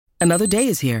Another day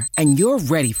is here, and you're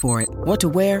ready for it. What to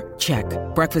wear? Check.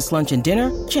 Breakfast, lunch, and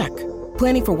dinner? Check.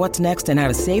 Planning for what's next and how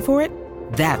to save for it?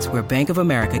 That's where Bank of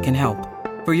America can help.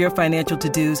 For your financial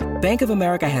to-dos, Bank of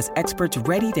America has experts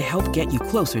ready to help get you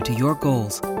closer to your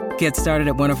goals. Get started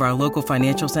at one of our local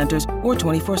financial centers or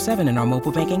 24/7 in our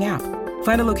mobile banking app.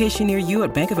 Find a location near you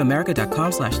at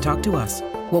bankofamerica.com/talktous.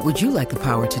 What would you like the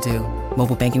power to do?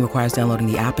 Mobile banking requires downloading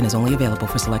the app and is only available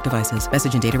for select devices.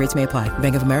 Message and data rates may apply.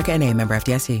 Bank of America N.A., member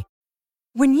FDIC.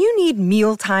 When you need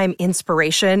mealtime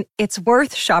inspiration, it's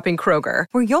worth shopping Kroger,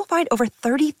 where you'll find over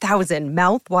 30,000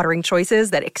 mouth-watering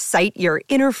choices that excite your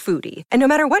inner foodie. And no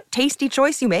matter what tasty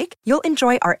choice you make, you'll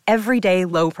enjoy our everyday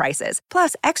low prices,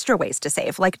 plus extra ways to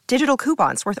save, like digital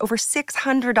coupons worth over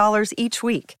 $600 each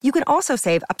week. You can also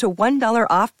save up to $1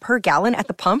 off per gallon at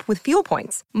the pump with fuel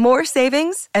points. More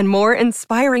savings and more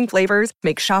inspiring flavors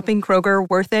make shopping Kroger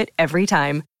worth it every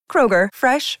time. Kroger,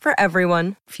 fresh for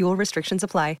everyone. Fuel restrictions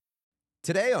apply.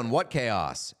 Today on What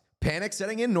Chaos? Panic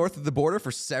setting in north of the border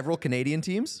for several Canadian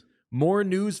teams? More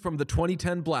news from the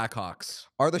 2010 Blackhawks.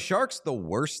 Are the Sharks the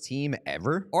worst team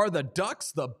ever? Are the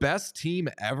Ducks the best team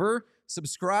ever?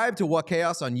 Subscribe to What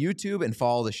Chaos on YouTube and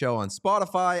follow the show on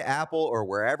Spotify, Apple, or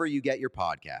wherever you get your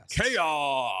podcasts.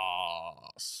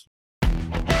 Chaos!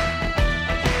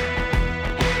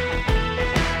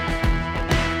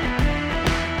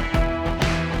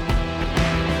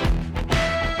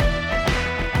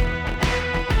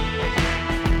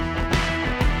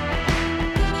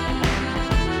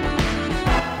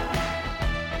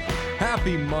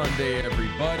 Happy Monday,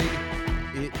 everybody.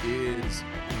 It is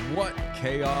What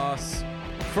Chaos.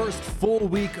 First full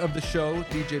week of the show.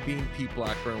 DJ Bean, Pete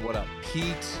Blackburn. What up,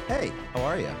 Pete? Hey, how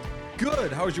are you?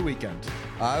 Good. How was your weekend?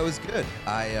 It was good.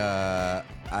 I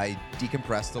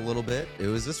decompressed a little bit. It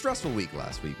was a stressful week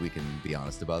last week. We can be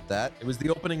honest about that. It was the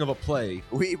opening of a play.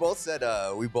 We both said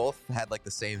we both had like the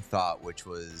same thought, which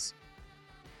was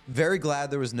very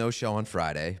glad there was no show on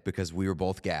Friday because we were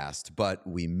both gassed, but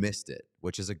we missed it,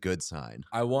 which is a good sign.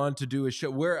 I wanted to do a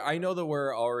show where I know that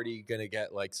we're already going to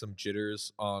get like some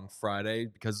jitters on Friday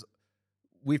because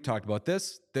we've talked about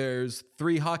this. There's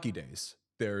 3 hockey days.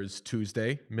 There's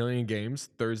Tuesday, million games.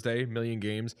 Thursday, million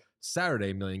games.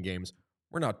 Saturday, million games.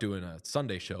 We're not doing a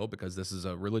Sunday show because this is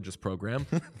a religious program.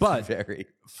 But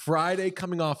Friday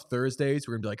coming off Thursdays,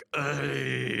 we're going to be like,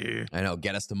 ugh. I know,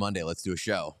 get us to Monday. Let's do a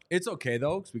show. It's okay,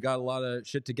 though, because we got a lot of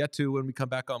shit to get to when we come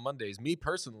back on Mondays. Me,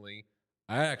 personally,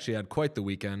 I actually had quite the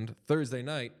weekend. Thursday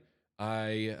night,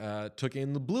 I took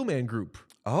in the Blue Man Group.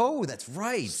 Oh, that's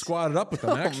right. Squatted up with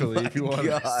them, actually, if you want.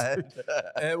 God.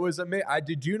 It was amazing.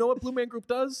 Did you know what Blue Man Group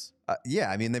does?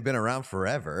 Yeah, I mean, they've been around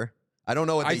forever. I don't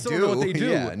know what they do. Know what they do.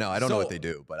 Yeah, no, I don't know what they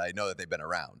do, but I know that they've been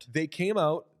around. They came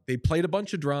out. They played a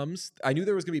bunch of drums. I knew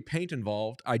there was going to be paint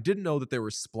involved. I didn't know that there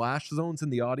were splash zones in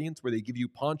the audience where they give you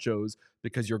ponchos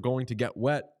because you're going to get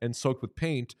wet and soaked with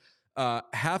paint.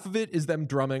 Half of it is them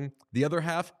drumming. The other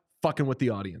half, fucking with the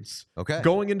audience. Okay.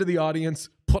 Going into the audience,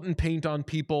 putting paint on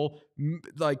people.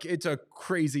 Like, it's a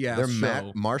crazy ass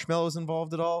show. Marshmallows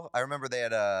involved at all? I remember they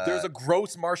had there's a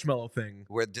gross marshmallow thing.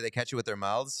 Where do they catch you with their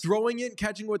mouths? Throwing it,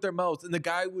 catching it with their mouths. And the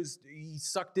guy he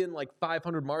sucked in like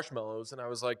 500 marshmallows. And I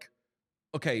was like,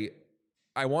 okay,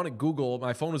 I want to Google.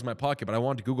 My phone was in my pocket, but I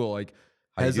wanted to Google, like,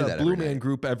 has a Blue Man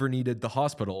Group ever needed the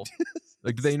hospital?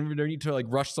 Like, do they need to like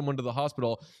rush someone to the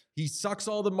hospital? He sucks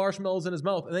all the marshmallows in his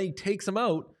mouth and then he takes them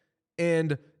out.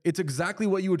 And it's exactly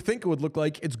what you would think it would look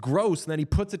like. It's gross. And then he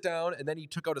puts it down. And then he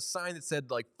took out a sign that said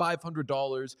like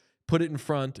 $500, put it in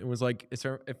front, and was like, if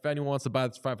anyone wants to buy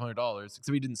this, $500. Except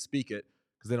he didn't speak it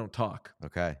because they don't talk.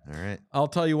 Okay. All right. I'll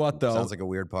tell you what, though. Sounds like a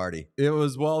weird party. It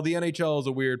was, well, the NHL is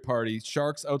a weird party.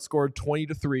 Sharks outscored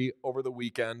 20-3 over the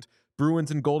weekend.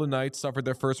 Bruins and Golden Knights suffered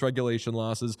their first regulation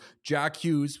losses. Jack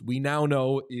Hughes, we now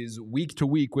know, is week to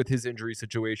week with his injury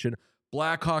situation.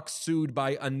 Blackhawks sued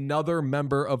by another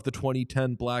member of the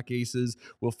 2010 Black Aces.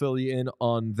 We'll fill you in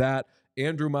on that.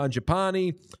 Andrew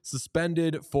Mangiapane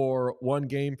suspended for 1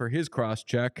 game for his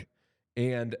cross-check.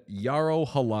 And Yaro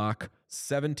Halak,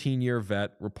 17-year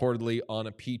vet, reportedly on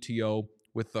a PTO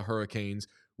with the Hurricanes.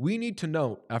 We need to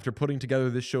note, after putting together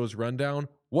this show's rundown,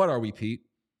 what are we, Pete?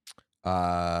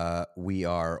 We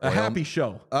are a happy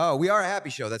show. Oh, we are a happy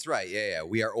show. That's right. Yeah.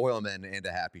 We are oil men and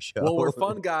a happy show. Well, we're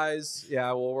fun guys. Yeah.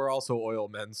 Well, we're also oil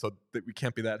men, so we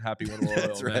can't be that happy when we're oil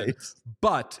That's men. Right.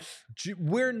 But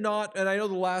we're not. And I know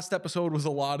the last episode was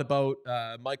a lot about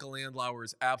Michael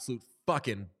Landlauer's absolute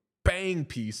fucking bang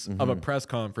piece of a press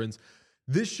conference.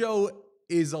 This show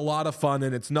is a lot of fun,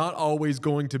 and it's not always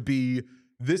going to be,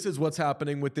 this is what's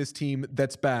happening with this team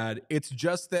that's bad. It's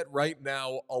just that right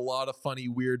now, a lot of funny,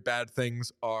 weird, bad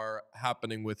things are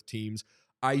happening with teams.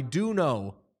 I do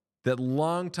know that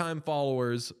longtime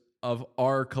followers of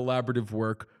our collaborative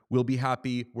work will be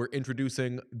happy we're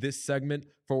introducing this segment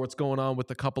for what's going on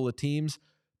with a couple of teams.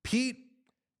 Pete,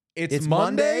 it's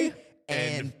Monday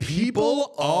and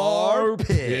people are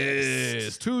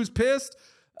pissed. Who's pissed?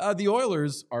 The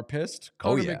Oilers are pissed.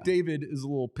 Connor McDavid is a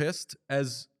little pissed.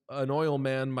 As an Oil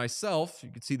man myself, you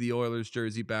can see the Oilers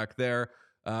jersey back there.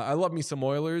 I love me some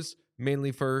Oilers,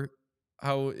 mainly for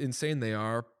how insane they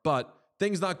are, but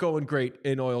things not going great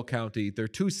in Oil County. They're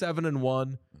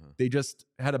 2-7-1. They just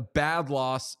had a bad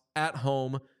loss at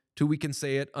home to, we can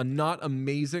say it, a not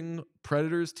amazing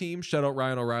Predators team. Shout out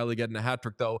Ryan O'Reilly getting a hat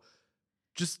trick, though.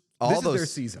 Just this is their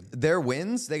season. Their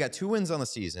wins, they got 2 wins on the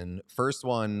season. First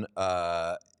one,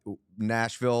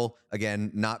 Nashville,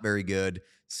 again, not very good.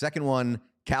 Second one,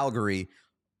 Calgary.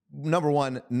 Number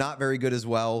 1, not very good as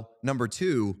well. Number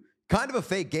 2, kind of a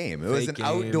fake game. It was an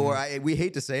outdoor. We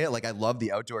hate to say it. Like, I love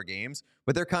the outdoor games,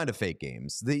 but they're kind of fake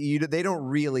games. They don't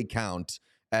really count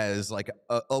as like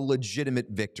a legitimate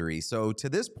victory. So to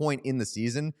this point in the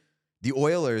season, the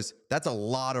Oilers, that's a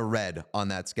lot of red on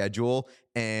that schedule,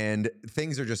 and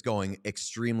things are just going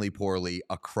extremely poorly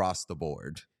across the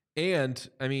board. And,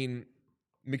 I mean,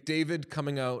 McDavid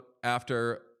coming out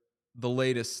after the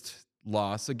latest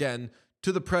loss, again,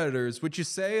 to the Predators, which you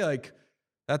say, like,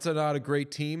 that's not a great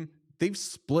team. They've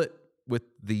split with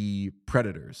the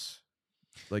Predators.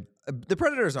 Like, the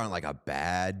Predators aren't like a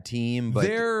bad team, but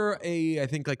they're I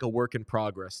think like a work in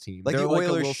progress team. Like, they're the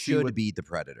Oilers we'll should beat the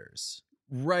Predators.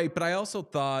 Right, but I also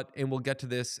thought, and we'll get to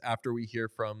this after we hear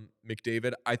from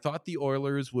McDavid, I thought the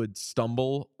Oilers would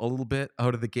stumble a little bit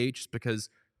out of the gate just because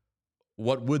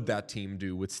what would that team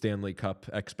do with Stanley Cup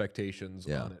expectations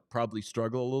on it? Probably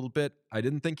struggle a little bit. I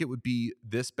didn't think it would be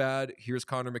this bad. Here's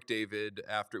Connor McDavid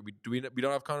after we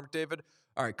don't have Connor McDavid?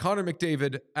 All right, Connor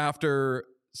McDavid after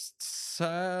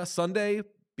Sunday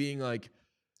being like,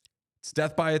 it's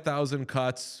death by 1,000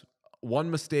 cuts.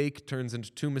 1 mistake turns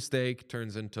into 2 mistake,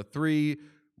 turns into 3,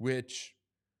 which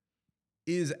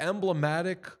is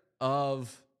emblematic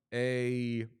of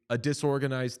a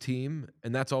disorganized team,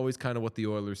 and that's always kind of what the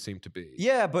Oilers seem to be.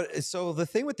 Yeah, but so the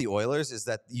thing with the Oilers is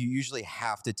that you usually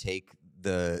have to take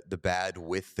the bad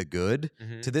with the good.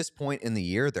 Mm-hmm. To this point in the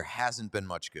year, there hasn't been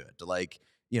much good. Like,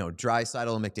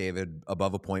 Draisaitl and McDavid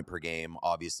above a point per game,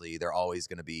 obviously, they're always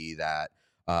going to be that.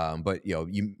 But,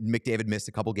 McDavid missed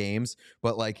a couple games,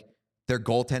 but like, their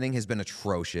goaltending has been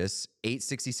atrocious.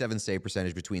 .867 save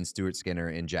percentage between Stuart Skinner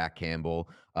and Jack Campbell.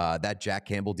 That Jack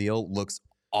Campbell deal looks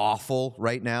awful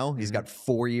right now. He's got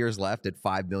 4 years left at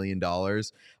 $5 million.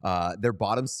 Their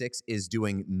bottom 6 is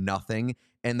doing nothing.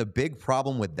 And the big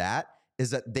problem with that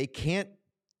is that they can't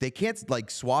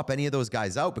like swap any of those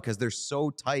guys out because they're so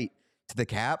tight to the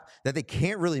cap that they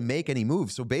can't really make any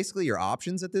moves. So basically your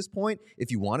options at this point,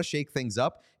 if you want to shake things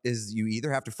up, is you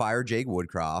either have to fire Jake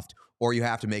Woodcroft or you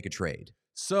have to make a trade.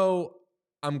 So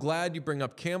I'm glad you bring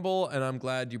up Campbell and I'm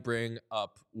glad you bring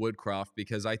up Woodcroft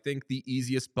because I think the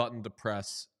easiest button to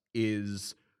press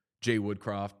is Jay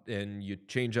Woodcroft and you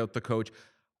change out the coach.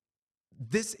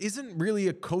 This isn't really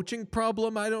a coaching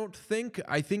problem, I don't think.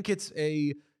 I think it's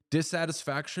a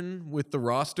dissatisfaction with the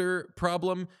roster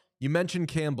problem. You mentioned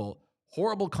Campbell.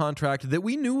 Horrible contract that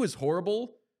we knew was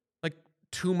horrible like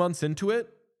 2 months into it,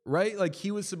 right? Like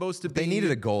he was supposed to be... They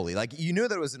needed a goalie. Like you knew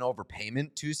that it was an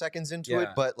overpayment 2 seconds into it,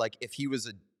 but like if he was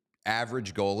an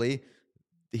average goalie,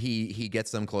 he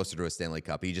gets them closer to a Stanley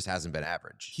Cup. He just hasn't been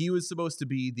average. He was supposed to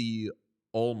be the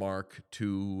Ullmark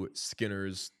to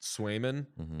Skinner's Swayman.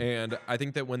 Mm-hmm. And I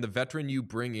think that when the veteran you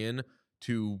bring in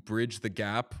to bridge the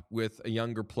gap with a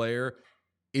younger player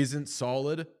isn't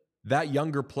solid, that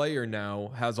younger player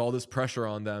now has all this pressure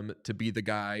on them to be the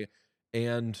guy.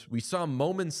 And we saw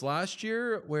moments last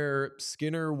year where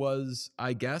Skinner was,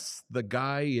 I guess, the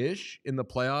guy-ish in the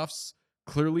playoffs,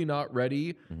 clearly not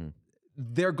ready. Mm-hmm.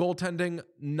 Their goaltending,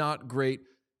 not great.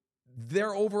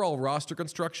 Their overall roster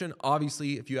construction,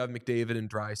 obviously, if you have McDavid and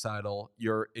Draisaitl,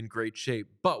 you're in great shape.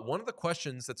 But one of the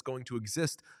questions that's going to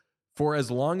exist for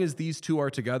as long as these two are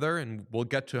together, and we'll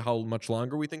get to how much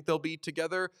longer we think they'll be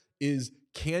together, is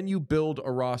can you build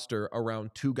a roster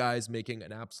around two guys making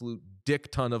an absolute dick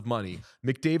ton of money?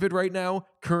 McDavid right now,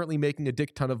 currently making a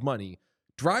dick ton of money.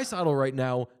 Draisaitl right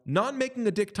now, not making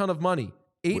a dick ton of money.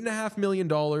 $8.5 million,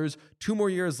 2 more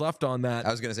years left on that.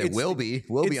 I was going to say will be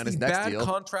on his next deal. It's bad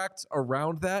contracts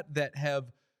around that have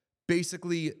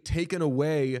basically taken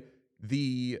away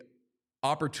the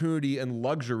opportunity and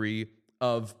luxury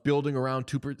of building around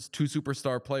two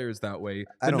superstar players that way.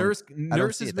 The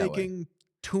Nurse is making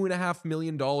 $2.5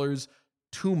 million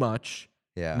too much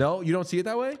Yeah. No, you don't see it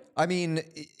that way? I mean,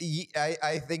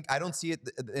 I think I don't see it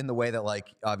in the way that, like,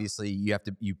 obviously you have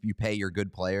to you pay your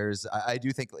good players. I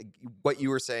do think, like, what you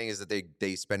were saying is that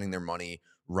they spending their money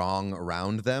wrong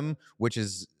around them, which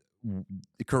is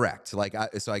correct. Like,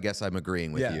 so I guess I'm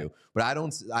agreeing with you, but I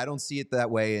don't see it that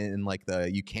way. In like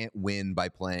you can't win by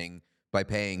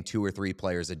paying 2 or 3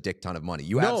 players a dick ton of money.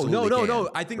 You absolutely can. No.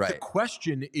 I think the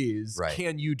question is,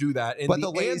 can you do that? And but the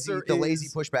lazy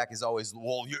pushback is always,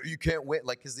 well, you can't win,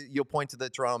 like, because you'll point to the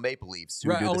Toronto Maple Leafs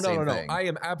who do the same thing. I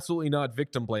am absolutely not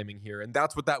victim blaming here, and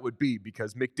that's what that would be,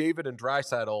 because McDavid and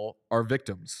Draisaitl are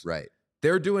victims. Right.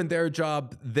 They're doing their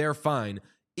job. They're fine.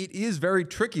 It is very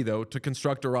tricky, though, to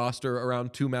construct a roster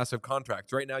around 2 massive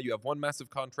contracts. Right now, you have 1 massive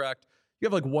contract. You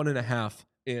have like 1.5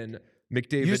 in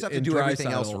McDavid. You just have to do everything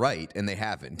else right, and they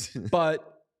haven't.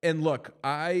 And look,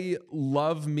 I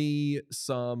love me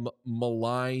some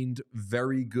maligned,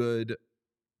 very good,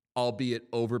 albeit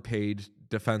overpaid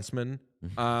defenseman.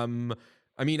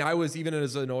 I mean, I was, even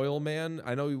as an Oil man,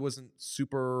 I know he wasn't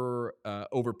super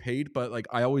overpaid, but like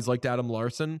I always liked Adam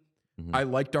Larson. I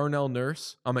like Darnell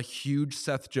Nurse. I'm a huge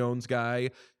Seth Jones guy.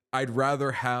 I'd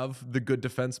rather have the good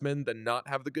defenseman than not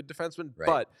have the good defenseman. Right.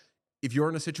 But if you're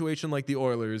in a situation like the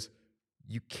Oilers,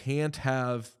 you can't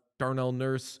have Darnell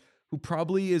Nurse, who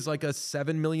probably is like a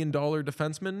 $7 million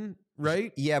defenseman,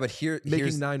 right? Yeah, but here's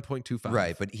making 9.25.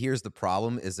 Right, but here's the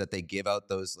problem: is that they give out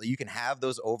those. You can have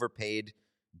those overpaid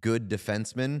good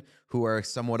defensemen who are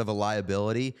somewhat of a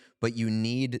liability, but you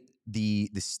need the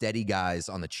steady guys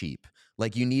on the cheap.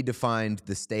 Like, you need to find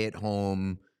the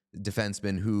stay-at-home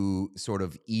defenseman who sort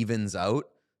of evens out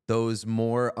those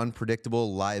more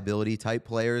unpredictable liability type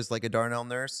players like a Darnell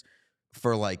Nurse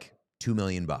for like $2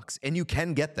 million, and you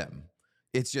can get them.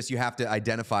 It's just you have to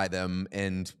identify them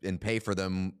and pay for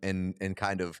them and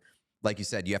kind of, like you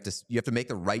said, you have to make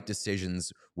the right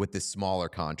decisions with the smaller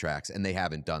contracts, and they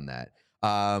haven't done that.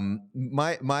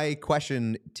 My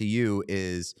question to you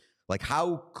is, like,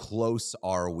 how close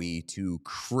are we to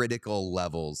critical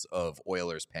levels of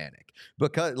Oilers panic?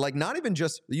 Because, like, not even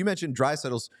just, you mentioned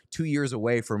Draisaitl's 2 years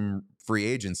away from free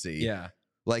agency. Yeah.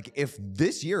 Like, if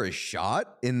this year is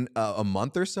shot in a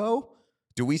month or so,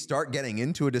 do we start getting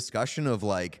into a discussion of,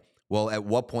 like, well, at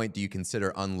what point do you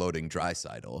consider unloading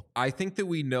Draisaitl? I think that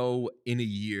we know in a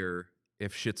year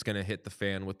if shit's going to hit the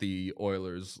fan with the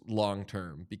Oilers long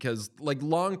term. Because, like,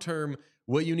 long term,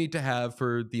 what you need to have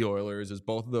for the Oilers is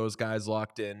both of those guys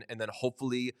locked in, and then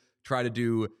hopefully try to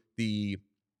do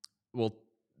we'll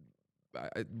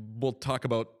talk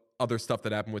about other stuff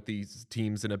that happened with these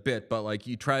teams in a bit, but like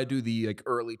you try to do the like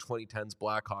early 2010s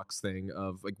Blackhawks thing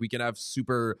of like, we can have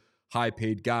super high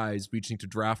paid guys, we just need to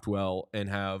draft well and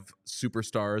have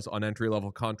superstars on entry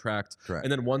level contracts. Correct.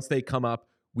 And then once they come up,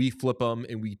 we flip them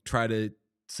and we try to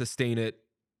sustain it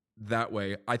that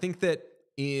way. I think that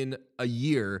in a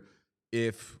year,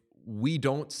 if we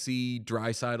don't see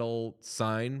Draisaitl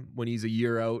sign when he's a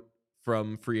year out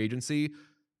from free agency,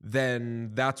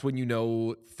 then that's when you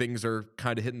know things are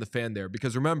kind of hitting the fan there.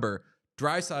 Because remember,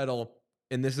 Draisaitl,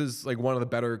 and this is like one of the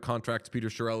better contracts Peter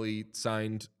Chiarelli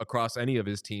signed across any of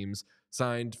his teams,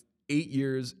 signed 8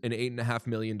 years and $8.5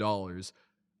 million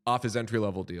off his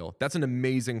entry-level deal. That's an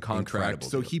amazing contract.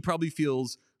 So he probably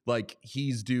feels like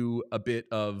he's due a bit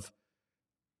of,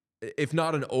 if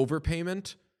not an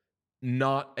overpayment,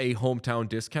 not a hometown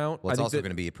discount. Well, it's also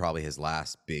going to be probably his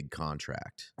last big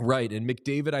contract. Right. And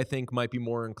McDavid, I think, might be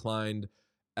more inclined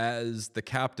as the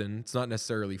captain. It's not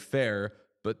necessarily fair,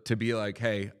 but to be like,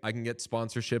 hey, I can get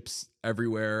sponsorships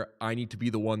everywhere. I need to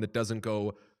be the one that doesn't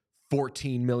go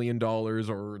 $14 million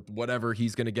or whatever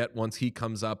he's going to get once he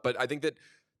comes up. But I think that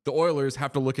the Oilers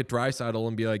have to look at Draisaitl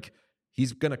and be like,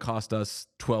 he's going to cost us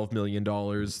 $12 million,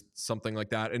 something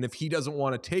like that. And if he doesn't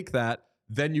want to take that,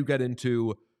 then you get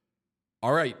into,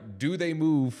 all right, do they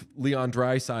move Leon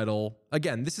Draisaitl?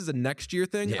 Again, this is a next year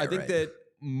thing. Yeah, I think that,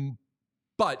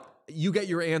 but you get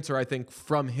your answer, I think,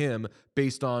 from him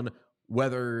based on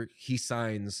whether he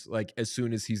signs like as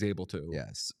soon as he's able to.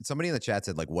 Yes. Somebody in the chat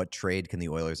said, like, what trade can the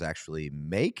Oilers actually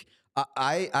make?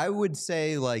 I would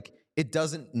say, like, it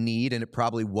doesn't need, and it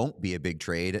probably won't be a big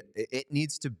trade. It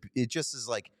needs to, it just is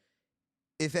like,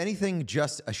 if anything,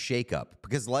 just a shakeup.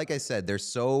 Because like I said, they're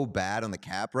so bad on the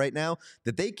cap right now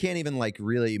that they can't even like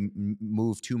really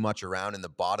move too much around in the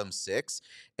bottom six.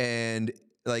 And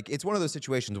like, it's one of those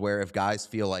situations where if guys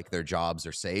feel like their jobs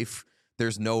are safe,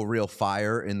 there's no real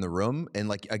fire in the room. And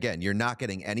like, again, you're not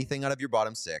getting anything out of your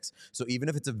bottom six. So even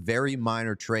if it's a very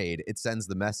minor trade, it sends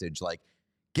the message like,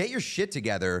 get your shit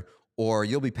together, or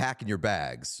you'll be packing your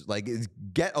bags. Like,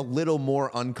 get a little more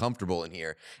uncomfortable in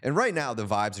here. And right now, the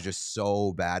vibes are just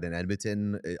so bad in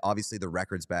Edmonton. Obviously, the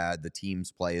record's bad. The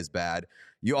team's play is bad.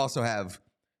 You also have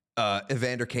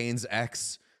Evander Kane's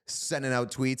ex sending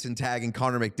out tweets and tagging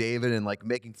Connor McDavid and like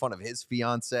making fun of his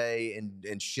fiance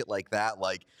and shit like that.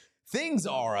 Like, things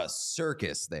are a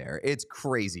circus there. It's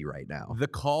crazy right now. The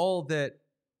call that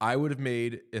I would have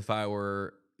made if I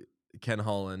were Ken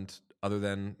Holland, other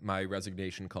than my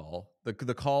resignation call,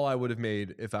 the call I would have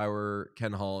made if I were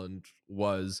Ken Holland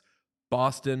was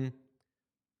Boston,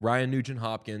 Ryan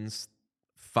Nugent-Hopkins,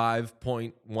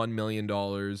 $5.1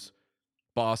 million,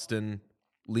 Boston,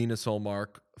 Linus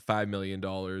Ullmark, $5 million.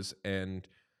 And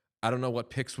I don't know what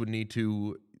picks would need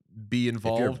to be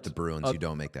involved. If you're the Bruins, you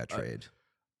don't make that trade.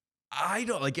 I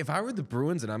don't, like, if I were the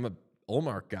Bruins, and I'm a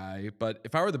Ullmark guy, but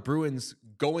if I were the Bruins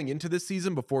going into this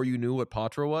season before you knew what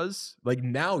Patra was, like,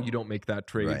 now you don't make that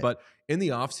trade. Right. But in the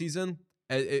offseason,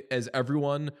 as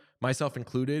everyone, myself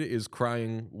included, is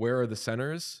crying, where are the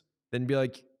centers? Then be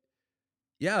like,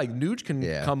 yeah, like Nuge can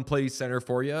come play center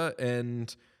for you,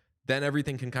 and then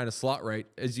everything can kind of slot right.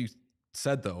 As you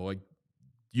said, though, like,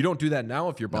 you don't do that now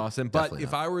if you're Boston. But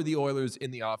if I were the Oilers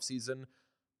in the offseason,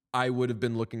 I would have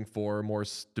been looking for more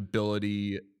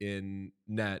stability in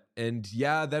net. And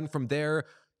yeah, then from there,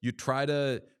 you try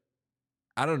to,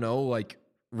 I don't know, like,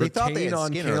 they thought they had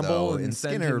on Skinner, Campbell, though, and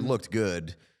Skinner looked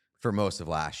good for most of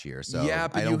last year. So yeah,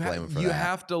 but I don't blame him for that. You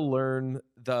have to learn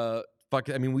the fuck.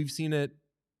 I mean, we've seen it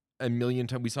a million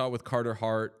times. We saw it with Carter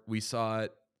Hart. We saw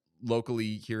it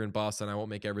locally here in Boston. I won't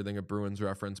make everything a Bruins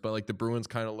reference, but like the Bruins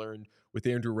kind of learned with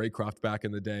Andrew Raycroft back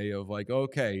in the day of like,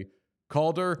 okay,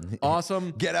 Calder,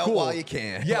 awesome. Get out while you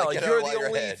can. Yeah, like you're the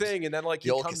only ahead. thing. And then like the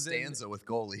he old comes Costanza with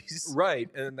goalies. Right.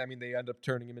 And I mean, they end up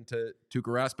turning him into Tuukka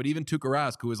Rask. But even Tuukka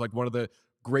Rask, who was like one of the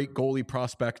great goalie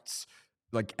prospects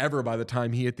like ever by the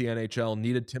time he hit the NHL,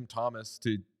 needed Tim Thomas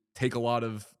to take a lot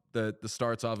of the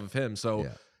starts off of him. So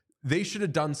they should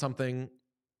have done something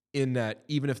in that,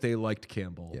 even if they liked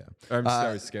Campbell. Yeah. I'm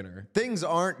sorry, Skinner. Things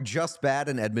aren't just bad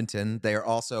in Edmonton. They are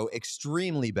also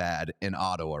extremely bad in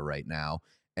Ottawa right now.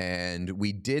 And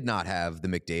we did not have the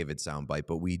McDavid soundbite,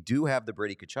 but we do have the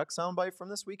Brady Tkachuk soundbite from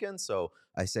this weekend. So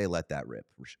I say let that rip.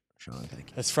 Sean,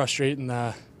 thank you. It's frustrating,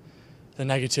 the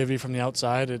negativity from the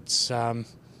outside. It's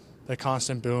the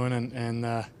constant booing and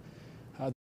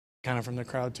kind of from the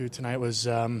crowd too tonight was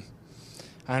I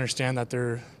understand that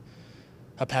they're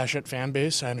a passionate fan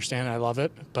base. I understand it. I love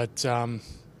it. But,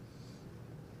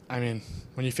 I mean,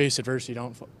 when you face adversity,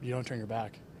 you don't turn your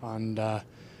back on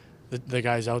the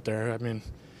guys out there. I mean,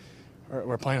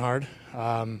 we're playing hard.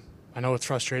 I know it's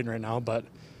frustrating right now, but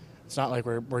it's not like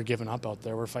we're giving up out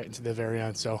there. We're fighting to the very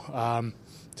end. So,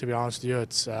 to be honest with you,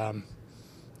 it's I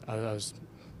was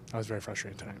very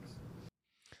frustrated tonight.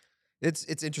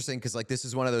 It's interesting because like this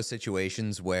is one of those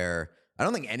situations where I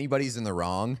don't think anybody's in the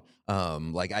wrong.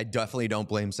 Like I definitely don't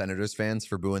blame Senators fans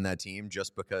for booing that team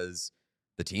just because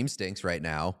the team stinks right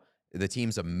now. The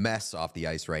team's a mess off the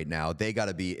ice right now. They got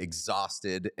to be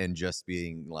exhausted and just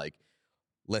being like,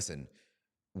 listen,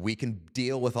 we can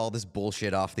deal with all this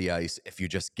bullshit off the ice if you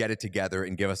just get it together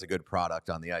and give us a good product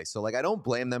on the ice. So, like, I don't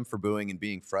blame them for booing and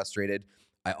being frustrated.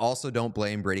 I also don't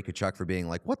blame Brady Tkachuk for being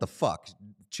like, what the fuck?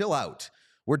 Chill out.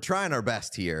 We're trying our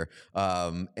best here.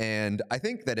 And I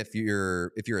think that if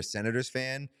you're a Senators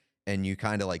fan and you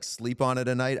kind of like sleep on it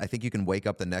a night, I think you can wake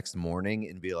up the next morning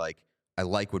and be like, I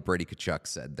like what Brady Tkachuk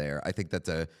said there. I think that's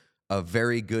a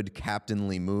very good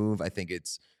captainly move. I think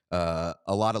it's a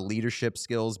lot of leadership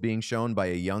skills being shown by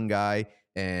a young guy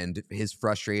and his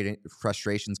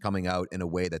frustrations coming out in a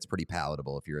way that's pretty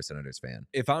palatable if you're a Senators fan.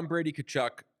 If I'm Brady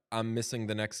Tkachuk, I'm missing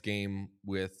the next game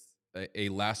with a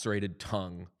lacerated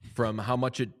tongue from how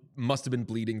much it must have been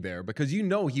bleeding there, because you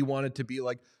know he wanted to be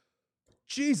like,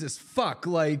 Jesus fuck,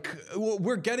 like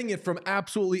we're getting it from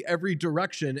absolutely every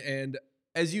direction. And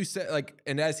as you said, like,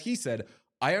 and as he said,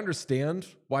 I understand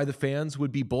why the fans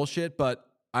would be bullshit, but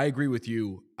I agree with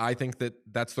you. I think that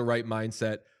that's the right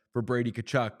mindset for Brady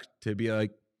Tkachuk to be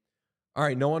like, all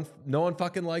right, no one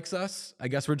fucking likes us. I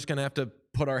guess we're just gonna have to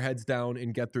put our heads down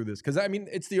and get through this. Because I mean,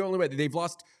 it's the only way. They've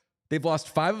lost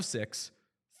 5 of 6.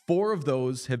 4 of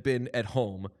those have been at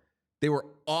home. They were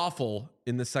awful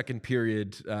in the second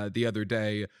period the other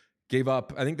day. Gave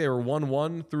up, I think they were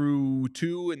 1-1 through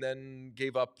 2, and then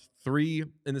gave up 3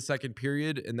 in the second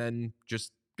period, and then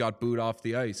just got booed off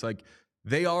the ice. Like,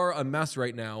 they are a mess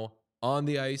right now, on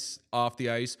the ice, off the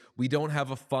ice. We don't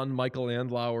have a fun Michael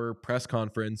Andlauer press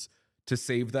conference to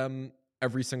save them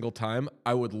every single time.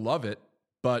 I would love it,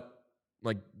 but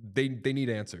like they need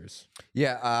answers.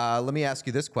 Yeah, let me ask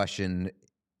you this question.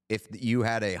 If you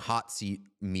had a hot seat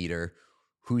meter,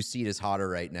 whose seat is hotter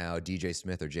right now, DJ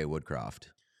Smith or Jay Woodcroft?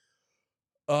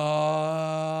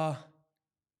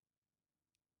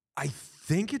 I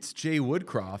think it's Jay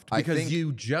Woodcroft because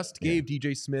you just gave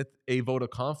DJ Smith a vote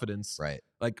of confidence, right?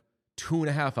 Like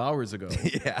 2.5 hours ago.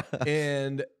 Yeah,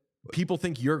 and people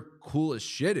think you're cool as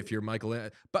shit if you're Michael.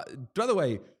 But by the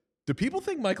way, do people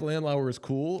think Michael Andlauer is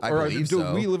cool? Or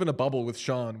do we live in a bubble with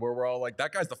Sean where we're all like,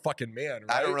 that guy's the fucking man,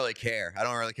 right? I don't really care. I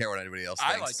don't really care what anybody else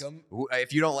thinks. I like him.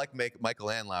 If you don't like Michael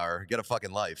Andlauer, get a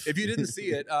fucking life. If you didn't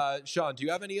see it, Sean, do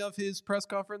you have any of his press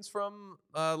conference from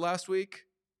last week?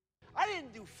 I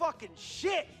didn't do fucking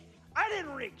shit. I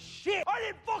didn't rig shit. I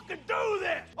didn't fucking do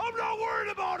this. I'm not worried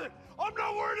about it. I'm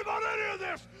not worried about any of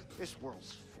this. This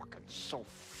world's fucking so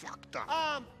fucked up.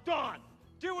 I'm done.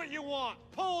 Do what you want.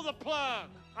 Pull the plug.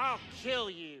 I'll kill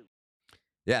you.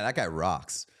 Yeah, that guy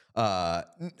rocks.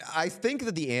 I think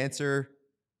that the answer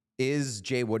is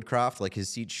Jay Woodcroft. Like, his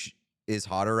seat is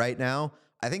hotter right now.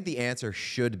 I think the answer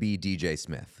should be DJ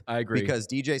Smith. I agree. Because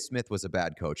DJ Smith was a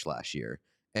bad coach last year.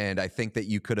 And I think that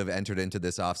you could have entered into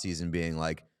this offseason being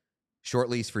like, short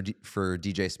lease for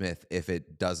DJ Smith if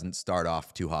it doesn't start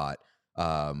off too hot.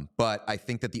 But I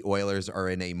think that the Oilers are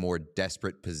in a more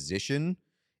desperate position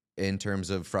in terms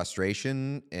of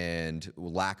frustration and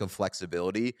lack of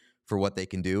flexibility for what they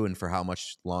can do and for how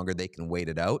much longer they can wait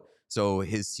it out. So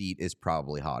his seat is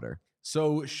probably hotter.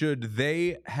 So should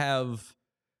they have,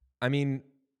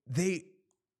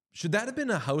 should that have been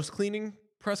a house cleaning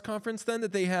press conference then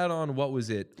that they had on, what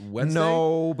was it, Wednesday?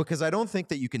 No, because I don't think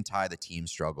that you can tie the team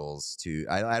struggles to,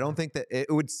 I don't think that it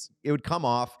would come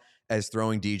off as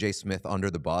throwing DJ Smith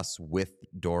under the bus with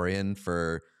Dorian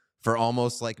for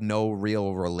almost like no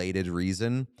real related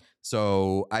reason.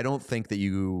 So I don't think that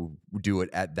you do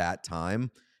it at that time.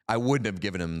 I wouldn't have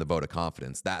given him the vote of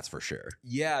confidence, that's for sure.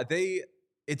 Yeah,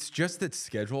 it's just that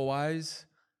schedule-wise,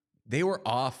 they were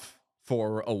off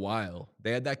for a while.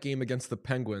 They had that game against the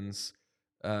Penguins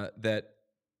that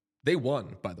they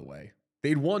won, by the way.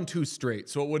 They'd won 2 straight,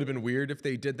 so it would have been weird if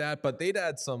they did that, but they'd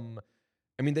had some...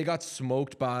 they got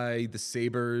smoked by the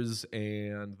Sabres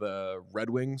and the Red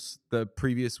Wings the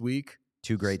previous week.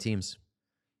 2 great teams.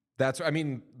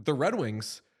 The Red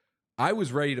Wings, I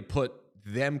was ready to put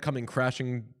them coming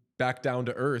crashing back down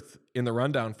to earth in the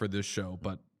rundown for this show,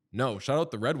 but no, shout out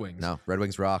the Red Wings. No, Red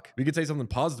Wings rock. We could say something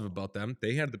positive about them.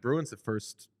 They had the Bruins at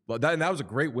first. Well, that was a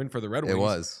great win for the Red Wings. It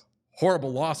was.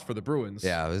 Horrible loss for the Bruins.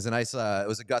 Yeah, it was a nice, it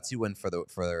was a gutsy win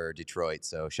for Detroit.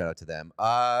 So shout out to them.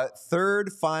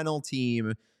 Third final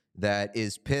team that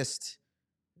is pissed,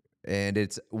 and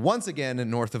it's once again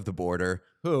north of the border.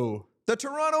 Who? The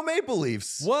Toronto Maple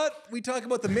Leafs. What? We talk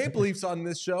about the Maple Leafs on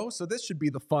this show, so this should be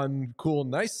the fun, cool,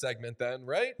 nice segment then,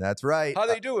 right? That's right. How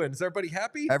they doing? Is everybody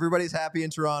happy? Everybody's happy in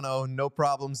Toronto. No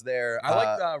problems there. I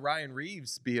like Ryan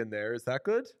Reeves being there. Is that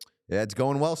good? Yeah, it's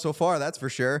going well so far, that's for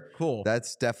sure. Cool.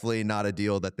 That's definitely not a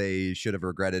deal that they should have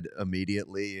regretted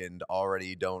immediately and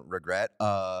already don't regret.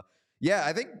 Yeah,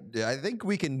 I think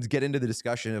we can get into the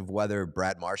discussion of whether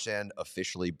Brad Marchand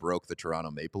officially broke the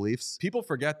Toronto Maple Leafs. People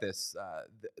forget this.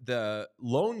 The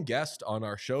lone guest on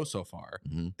our show so far,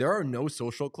 there are no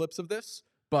social clips of this,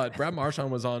 but Brad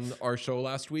Marchand was on our show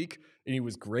last week, and he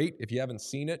was great. If you haven't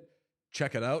seen it,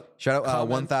 check it out. Shout out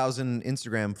 1,000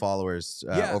 Instagram followers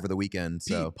over the weekend.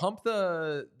 So pump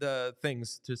the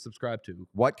things to subscribe to.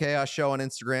 What Chaos Show on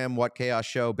Instagram, What Chaos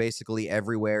Show basically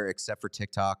everywhere except for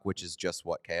TikTok, which is just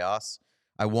What Chaos.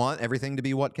 I want everything to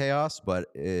be What Chaos,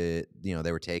 but they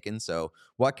were taken. So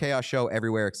What Chaos Show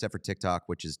everywhere except for TikTok,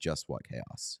 which is just What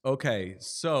Chaos. Okay,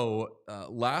 so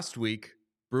last week,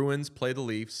 Bruins play the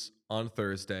Leafs on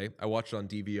Thursday. I watched it on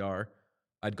DVR.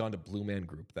 I'd gone to Blue Man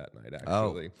Group that night,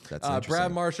 actually. Oh, that's interesting.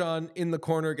 Brad Marchand in the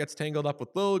corner gets tangled up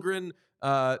with Liljegren.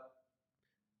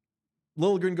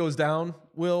 Liljegren goes down,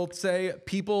 we'll say.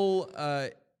 People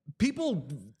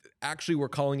actually were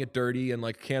calling it dirty and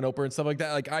like can opener and stuff like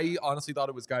that. Like, I honestly thought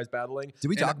it was guys battling. Did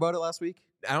we talk about it last week?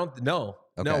 I don't know.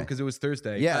 Okay. No, because it was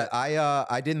Thursday. Yeah,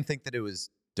 I didn't think that it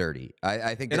was dirty.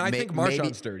 I think I think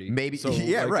Marchand's dirty. Maybe, so,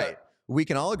 yeah, like, right. We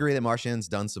can all agree that Marchand's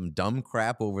done some dumb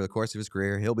crap over the course of his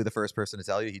career. He'll be the first person to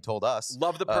tell you. He told us.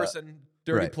 Love the person,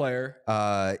 dirty right. player.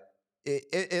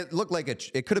 It looked like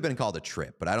it could have been called a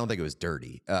trip, but I don't think it was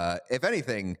dirty. If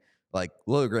anything, like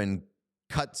Liljegren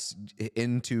cuts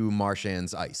into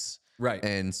Marchand's ice. Right.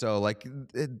 And so like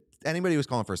anybody who's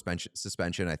calling for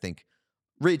suspension, I think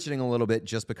reaching a little bit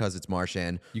just because it's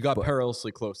Marchand. You got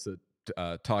perilously close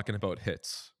to talking about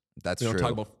hits. That's we true. We don't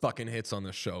talk about fucking hits on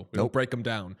this show. We Nope. don't break them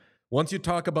down. Once you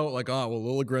talk about like,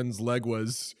 Liljegren's leg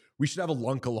was, we should have a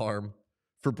lunk alarm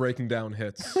for breaking down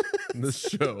hits in this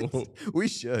show. We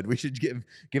should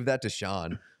give that to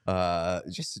Sean.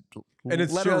 Just and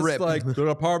it's let just her rip. like the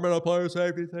Department of Player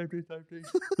Safety.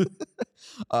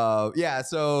 Yeah,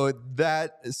 so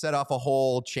that set off a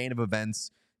whole chain of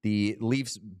events. The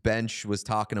Leafs bench was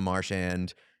talking to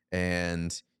Marchand,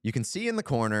 and you can see in the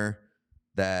corner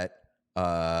that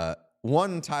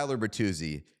one Tyler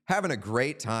Bertuzzi having a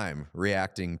great time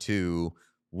reacting to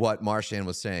what Marchand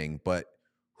was saying, but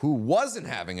who wasn't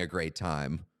having a great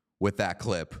time with that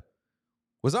clip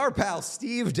was our pal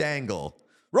Steve Dangle.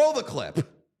 Roll the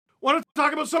clip. Want to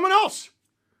talk about someone else?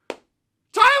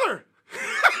 Tyler!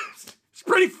 It's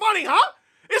pretty funny, huh?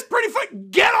 It's pretty funny.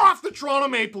 Get off the Toronto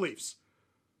Maple Leafs.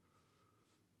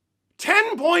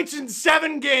 10 points in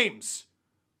 7 games.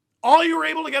 All you were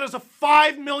able to get is a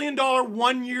 $5 million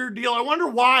one-year deal. I wonder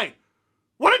why.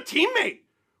 What a teammate.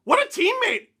 What a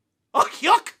teammate. Oh,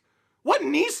 yuck. What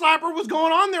knee slapper was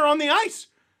going on there on the ice?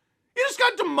 He just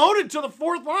got demoted to the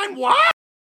 4th line. What?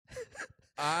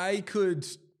 I could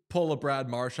pull a Brad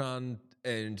Marchand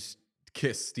and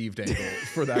kiss Steve Dangle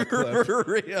for that clip. For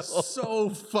real. So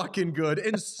fucking good.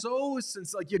 And so,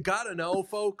 since like you gotta know,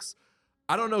 folks,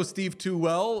 I don't know Steve too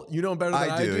well. You know him better than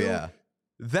I do. Yeah.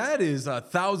 That is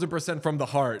 1,000% from the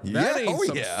heart. That ain't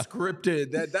some yeah.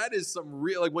 scripted. That is some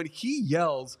real, like when he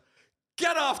yells,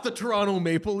 "Get off the Toronto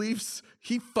Maple Leafs,"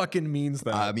 he fucking means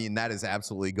that. I mean, that is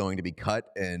absolutely going to be cut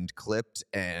and clipped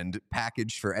and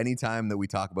packaged for any time that we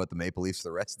talk about the Maple Leafs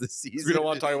the rest of the season. We don't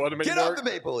want to talk about them anymore. Get off the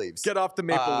Maple Leafs. Get off the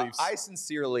Maple Leafs. I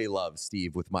sincerely love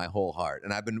Steve with my whole heart.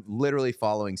 And I've been literally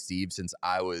following Steve since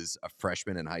I was a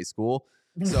freshman in high school.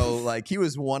 So, like, he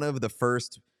was one of the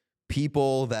first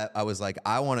people that I was like,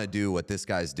 I want to do what this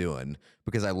guy's doing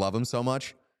because I love him so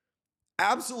much.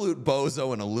 Absolute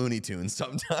bozo and a Looney Tune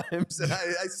sometimes. And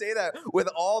I say that with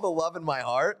all the love in my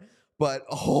heart, but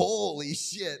holy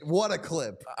shit, what a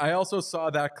clip. I also saw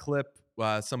that clip.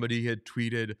 Somebody had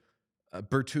tweeted,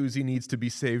 Bertuzzi needs to be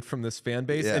saved from this fan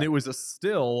base. Yeah. And it was a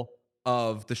still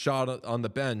of the shot on the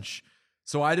bench.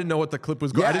 So I didn't know what the clip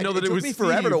was going. I didn't know that it was me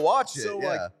forever Steve. to watch it. So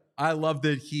like, I love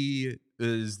that he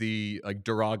is the like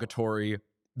derogatory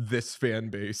this fan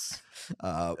base.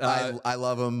 I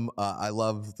love him. I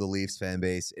love the Leafs fan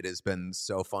base. It has been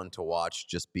so fun to watch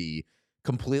just be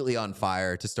completely on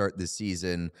fire to start this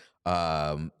season.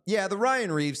 Yeah, the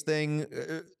Ryan Reeves thing.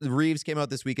 Reeves came out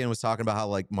this weekend and was talking about how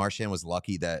like Marchand was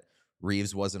lucky that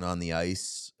Reeves wasn't on the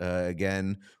ice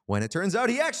again, when it turns out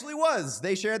he actually was.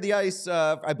 They shared the ice,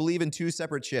 I believe, in 2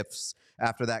 separate shifts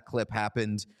after that clip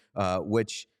happened,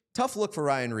 which tough look for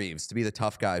Ryan Reeves to be the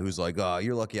tough guy who's like, oh,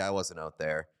 you're lucky I wasn't out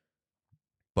there.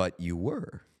 But you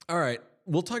were. All right.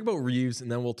 We'll talk about Reeves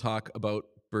and then we'll talk about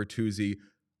Bertuzzi.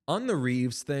 On the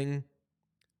Reeves thing,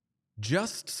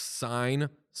 just sign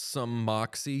some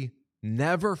moxie.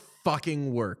 Never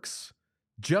fucking works.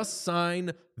 Just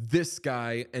sign this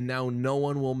guy and now no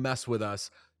one will mess with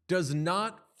us. Does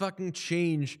not fucking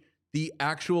change the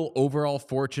actual overall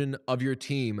fortune of your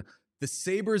team. The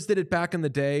Sabres did it back in the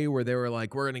day where they were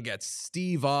like, we're going to get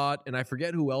Steve Ott, and I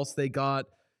forget who else they got.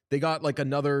 They got like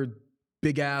another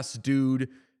big-ass dude, and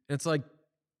it's like,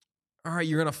 all right,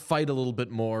 you're going to fight a little bit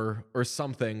more or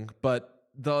something, but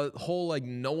the whole like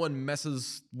no one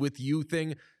messes with you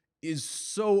thing is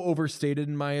so overstated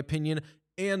in my opinion,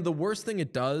 and the worst thing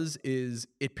it does is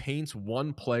it paints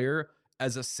one player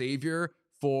as a savior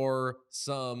for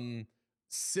some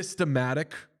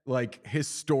systematic, like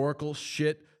historical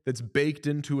shit that's baked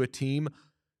into a team.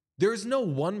 There's no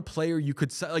one player you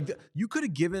could say, like you could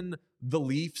have given the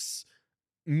Leafs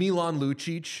Milan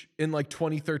Lucic in like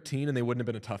 2013 and they wouldn't have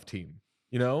been a tough team,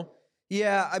 you know?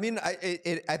 Yeah, I mean,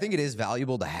 I think it is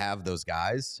valuable to have those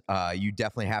guys. You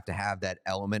definitely have to have that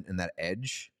element and that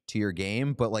edge to your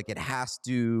game, but like it has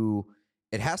to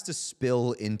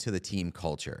spill into the team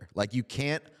culture. Like you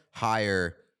can't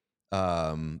hire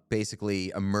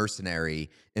basically a mercenary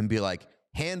and be like,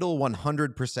 handle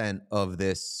 100% of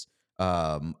this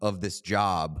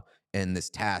job and this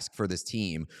task for this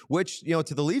team, which, you know,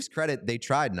 to the Leafs' credit, they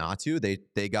tried not to.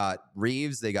 They got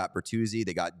Reeves, they got Bertuzzi,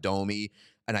 they got Domi,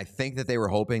 and I think that they were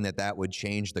hoping that that would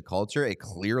change the culture. It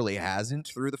clearly hasn't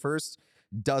through the first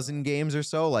dozen games or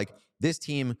so. Like this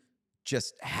team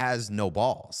just has no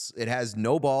balls. It has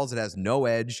no balls. It has no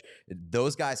edge.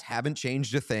 Those guys haven't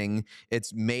changed a thing.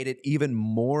 It's made it even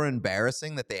more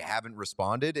embarrassing that they haven't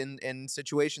responded in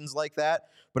situations like that.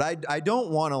 But I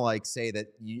don't want to like say that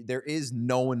there is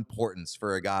no importance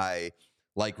for a guy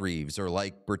like Reeves or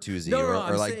like Bertuzzi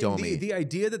or like Domi. The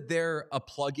idea that they're a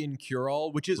plug-in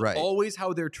cure-all, which is always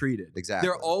how they're treated. Exactly.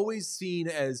 They're always seen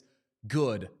as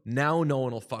good. Now no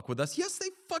one will fuck with us. Yes, they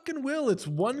fucking will. It's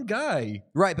one guy.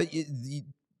 Right, but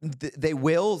they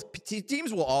will.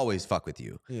 Teams will always fuck with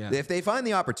you. Yeah. If they find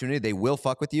the opportunity, they will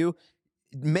fuck with you.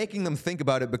 making them think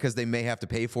about it because they may have to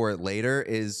pay for it later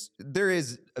there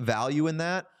is value in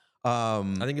that. I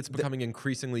think it's becoming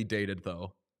increasingly dated,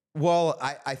 though. Well,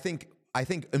 I think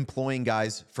employing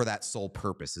guys for that sole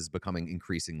purpose is becoming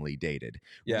increasingly dated.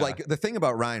 Yeah. Like the thing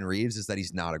about Ryan Reeves is that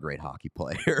he's not a great hockey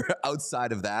player.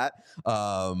 Outside of that,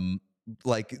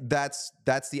 like that's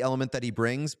the element that he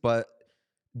brings. But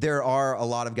there are a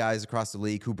lot of guys across the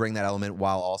league who bring that element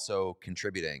while also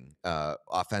contributing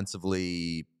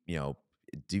offensively,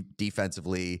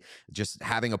 defensively, just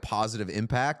having a positive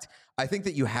impact. I think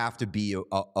that you have to be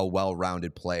a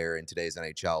well-rounded player in today's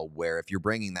NHL, where if you're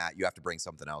bringing that, you have to bring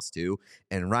something else too.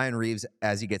 And Ryan Reeves,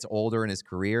 as he gets older in his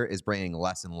career, is bringing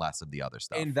less and less of the other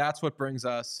stuff. And that's what brings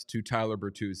us to Tyler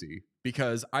Bertuzzi,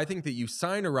 because I think that you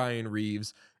sign a Ryan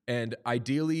Reeves, and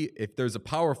ideally, if there's a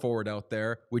power forward out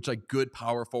there, which like good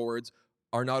power forwards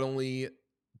are not only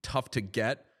tough to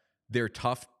get, they're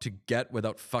tough to get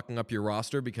without fucking up your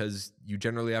roster because you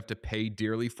generally have to pay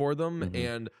dearly for them. Mm-hmm.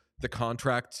 And the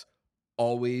contracts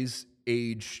always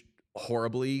age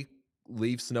horribly.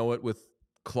 Leafs know it with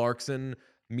Clarkson,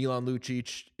 Milan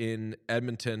Lucic in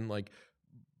Edmonton. Like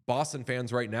Boston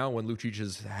fans right now, when Lucic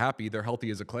is happy, they're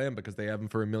healthy as a clam because they have him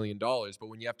for $1 million. But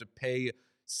when you have to pay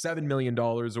 $7 million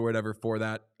or whatever for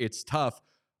that, it's tough.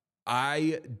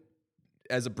 I,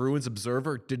 as a Bruins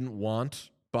observer, didn't want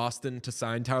Boston to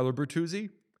sign Tyler Bertuzzi,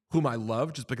 whom I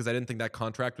love just because I didn't think that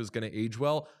contract was going to age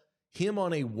well. Him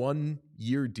on a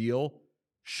 1-year deal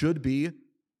should be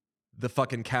the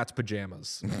fucking cat's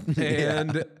pajamas.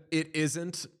 And it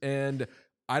isn't. And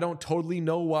I don't totally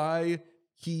know why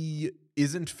he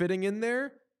isn't fitting in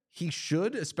there. He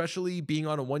should, especially being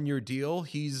on a 1-year deal.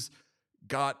 He's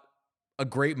got a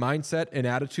great mindset and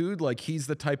attitude. Like he's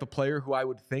the type of player who I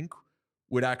would think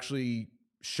would actually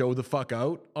show the fuck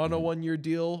out on a 1-year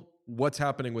deal. What's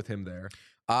happening with him there?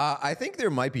 I think there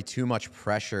might be too much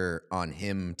pressure on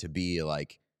him to be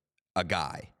like a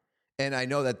guy. And I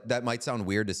know that might sound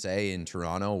weird to say in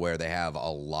Toronto where they have a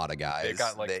lot of guys. They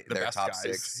got like their best top guys.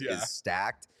 6 Yeah. is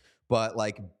stacked. But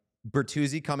like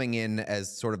Bertuzzi coming in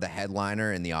as sort of the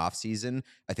headliner in the offseason,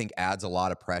 I think adds a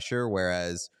lot of pressure.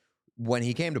 Whereas when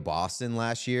he came to Boston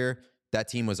last year, that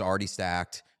team was already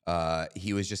stacked.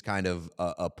 He was just kind of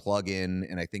a plug-in,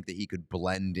 and I think that he could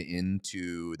blend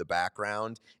into the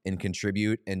background and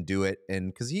contribute and do it.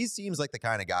 And because he seems like the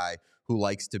kind of guy who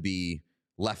likes to be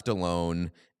left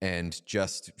alone and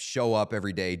just show up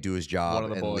every day, do his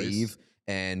job, and leave.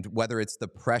 And whether it's the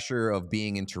pressure of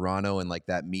being in Toronto and like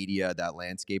that media, that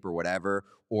landscape or whatever,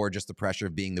 or just the pressure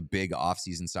of being the big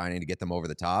offseason signing to get them over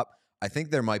the top, I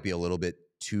think there might be a little bit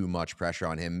too much pressure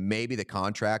on him. Maybe the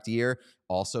contract year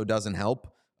also doesn't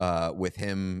help. With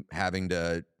him having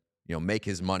to, make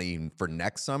his money for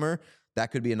next summer,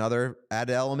 that could be another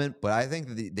added element. But I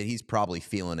think that he's probably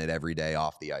feeling it every day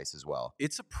off the ice as well.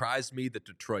 It surprised me that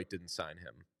Detroit didn't sign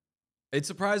him. It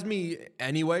surprised me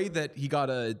anyway that he got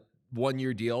a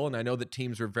 1-year deal. And I know that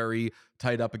teams are very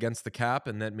tight up against the cap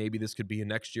and that maybe this could be a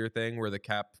next year thing where the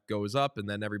cap goes up and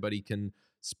then everybody can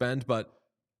spend. But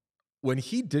when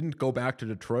he didn't go back to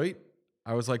Detroit,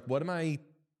 I was like, what am I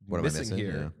missing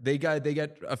here? Yeah. They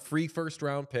get a free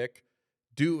first-round pick.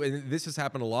 And this has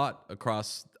happened a lot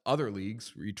across other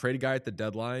leagues where you trade a guy at the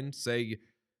deadline, say,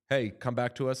 hey, come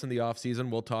back to us in the offseason.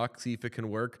 We'll talk, see if it can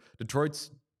work. Detroit's,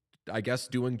 I guess,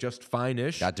 doing just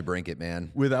fine-ish. Got to brink it,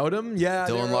 man. Without him, yeah.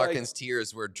 Dylan Larkin's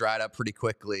tears were dried up pretty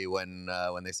quickly when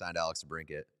they signed Alex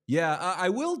DeBrincat. Yeah, I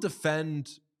will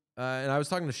defend, and I was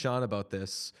talking to Sean about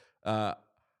this,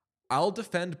 I'll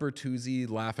defend Bertuzzi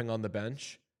laughing on the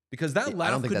bench. Because that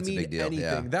laugh could mean anything.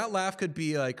 Yeah. That laugh could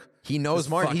be like, he knows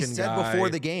Marchand. He said before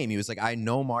the game, he was like, I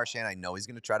know Marchand. I know he's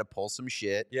going to try to pull some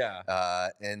shit. Yeah.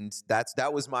 And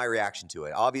that was my reaction to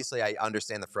it. Obviously, I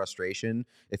understand the frustration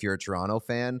if you're a Toronto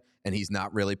fan and he's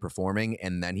not really performing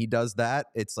and then he does that.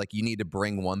 It's like you need to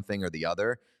bring one thing or the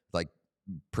other, like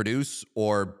produce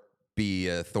or be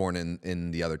a thorn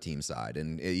in the other team's side.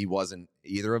 And he wasn't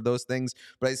either of those things.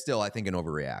 But I think an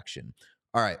overreaction.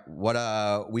 All right,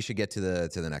 what we should get to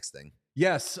the next thing.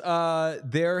 Yes,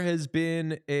 there has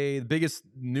been the biggest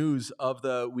news of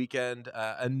the weekend.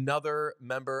 Another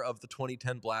member of the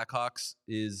 2010 Blackhawks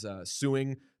is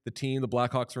suing the team. The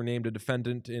Blackhawks were named a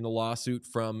defendant in a lawsuit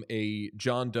from a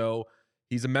John Doe.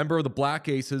 He's a member of the Black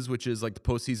Aces, which is like the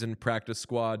postseason practice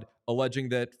squad, alleging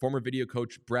that former video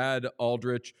coach Brad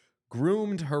Aldrich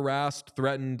groomed, harassed,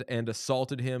 threatened, and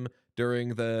assaulted him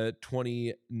during the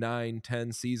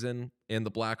 29-10 season, and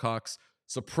the Blackhawks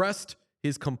suppressed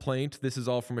his complaint. This is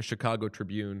all from a Chicago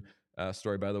Tribune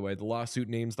story, by the way. The lawsuit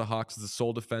names the Hawks as the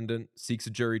sole defendant, seeks a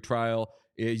jury trial.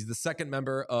 He's the second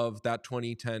member of that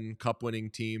 2010 Cup-winning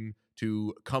team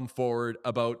to come forward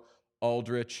about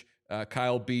Aldrich.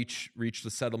 Kyle Beach reached a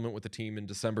settlement with the team in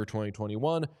December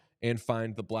 2021 and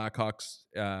fined the Blackhawks.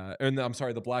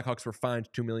 The Blackhawks were fined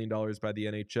 $2 million by the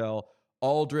NHL.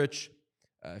 Aldrich,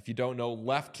 if you don't know,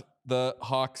 left the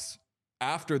Hawks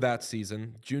after that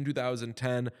season, June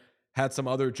 2010, had some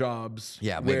other jobs.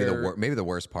 Yeah, maybe the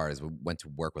worst part is we went to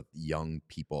work with young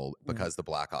people because the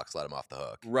Blackhawks let him off the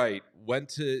hook. Right. Went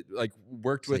to,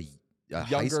 worked with a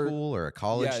high school or a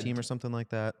college team or something like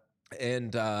that.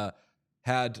 And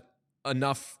had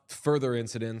enough further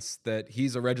incidents that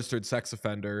he's a registered sex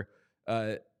offender.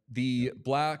 The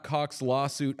Blackhawks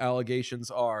lawsuit allegations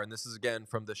are, and this is again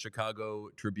from the Chicago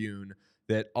Tribune,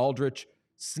 that Aldrich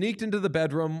sneaked into the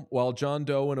bedroom while John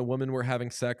Doe and a woman were having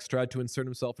sex, tried to insert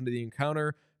himself into the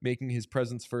encounter, making his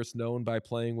presence first known by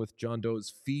playing with John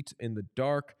Doe's feet in the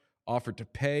dark, offered to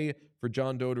pay for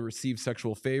John Doe to receive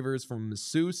sexual favors from a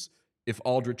masseuse if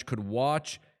Aldrich could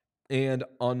watch, and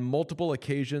on multiple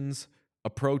occasions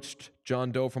approached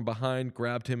John Doe from behind,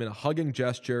 grabbed him in a hugging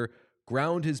gesture,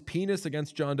 ground his penis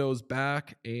against John Doe's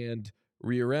back and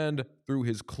rear end through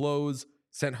his clothes,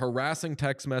 sent harassing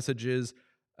text messages,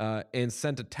 and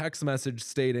sent a text message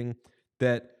stating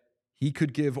that he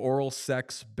could give oral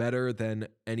sex better than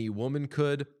any woman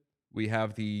could. We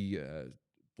have the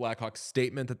Blackhawks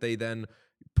statement that they then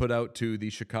put out to the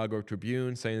Chicago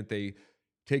Tribune saying that they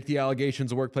take the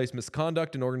allegations of workplace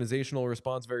misconduct and organizational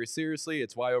response very seriously.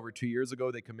 It's why over 2 years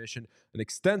ago, they commissioned an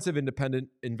extensive independent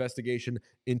investigation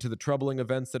into the troubling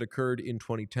events that occurred in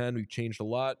 2010. We've changed a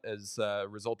lot as a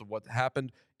result of what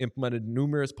happened, implemented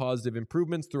numerous positive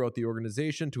improvements throughout the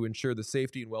organization to ensure the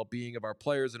safety and well-being of our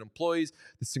players and employees.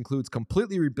 This includes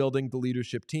completely rebuilding the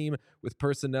leadership team with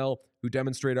personnel who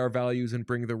demonstrate our values and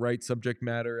bring the right subject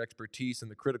matter expertise in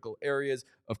the critical areas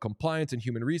of compliance and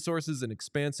human resources, an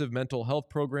expansive mental health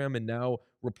program, and now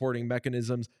reporting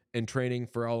mechanisms and training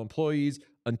for all employees.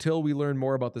 Until we learn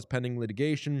more about this pending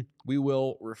litigation, we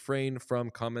will refrain from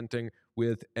commenting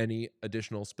with any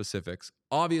additional specifics.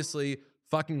 Obviously,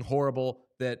 fucking horrible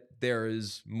that there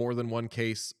is more than one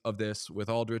case of this with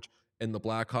Aldrich and the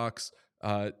Blackhawks.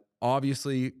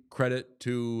 Obviously, credit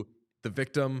to the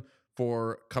victim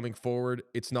for coming forward.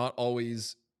 It's not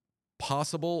always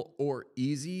possible or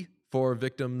easy for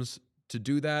victims to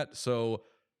do that. So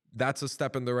that's a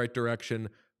step in the right direction.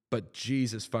 But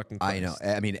Jesus fucking Christ. I know.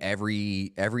 I mean,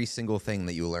 every single thing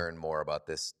that you learn more about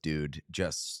this dude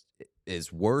just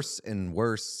is worse and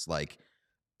worse. Like,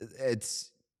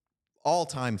 it's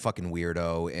all-time fucking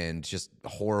weirdo and just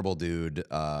horrible dude.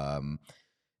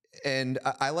 And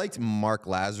I liked Mark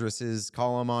Lazarus's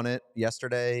column on it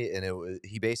yesterday, and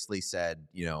he basically said,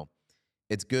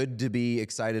 it's good to be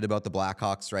excited about the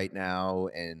Blackhawks right now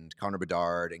and Connor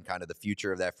Bedard and kind of the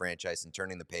future of that franchise and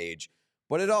turning the page.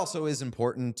 But it also is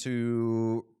important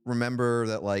to remember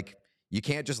that, you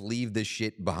can't just leave this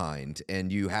shit behind,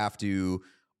 and you have to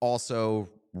also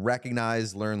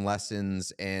recognize, learn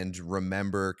lessons, and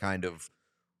remember kind of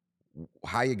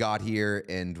how you got here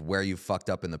and where you fucked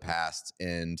up in the past.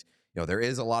 And, there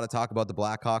is a lot of talk about the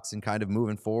Blackhawks and kind of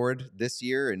moving forward this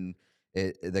year. And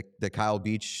the Kyle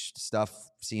Beach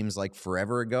stuff seems like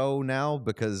forever ago now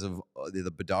because of the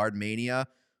Bedard mania.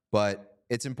 But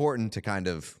it's important to kind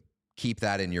of keep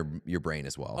that in your brain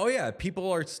as well. Oh, yeah. People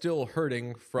are still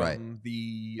hurting from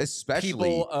the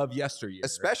people of yesteryear.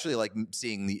 Especially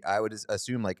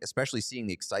especially seeing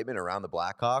the excitement around the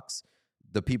Blackhawks.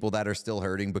 The people that are still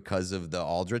hurting because of the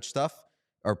Aldrich stuff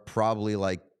are probably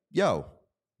like, yo,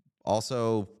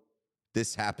 also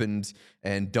this happened,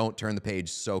 and don't turn the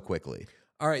page so quickly.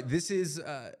 All right. This is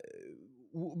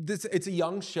it's a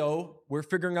young show. We're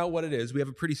figuring out what it is. We have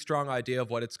a pretty strong idea of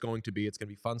what it's going to be. It's going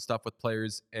to be fun stuff with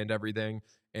players and everything.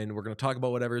 And we're going to talk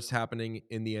about whatever's happening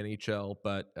in the NHL.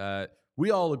 But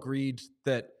we all agreed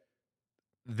that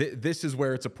this is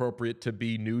where it's appropriate to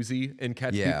be newsy and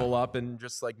catch people up and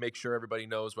just make sure everybody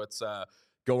knows what's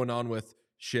going on with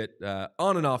shit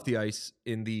on and off the ice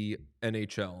in the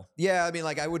NHL. Yeah, I mean,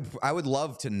 I would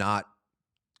love to not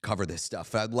cover this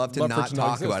stuff. I'd love to not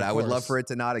talk about it. I would love for it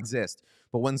to not exist.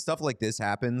 But when stuff like this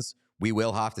happens, we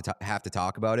will have to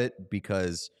talk about it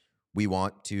because we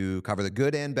want to cover the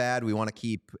good and bad. We want to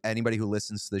keep anybody who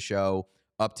listens to the show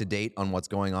up to date on what's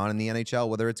going on in the NHL,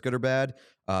 whether it's good or bad.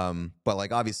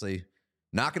 But obviously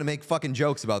not going to make fucking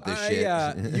jokes about this shit.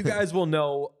 Yeah, you guys will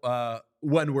know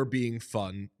when we're being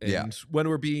fun and when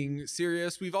we're being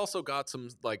serious. We've also got some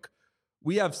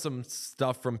we have some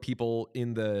stuff from people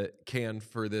in the can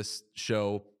for this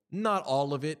show. Not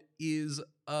all of it is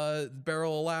a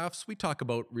barrel of laughs. We talk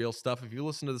about real stuff. If you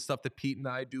listen to the stuff that Pete and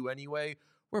I do anyway,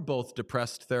 we're both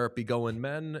depressed therapy going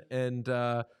men, and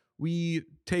we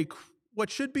take what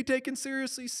should be taken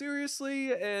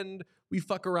seriously, and we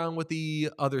fuck around with the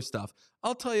other stuff.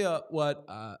 I'll tell you what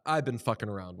I've been fucking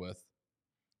around with.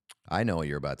 I know what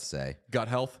you're about to say. Gut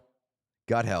health.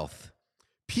 Gut health.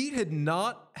 Pete had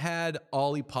not had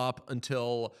Olipop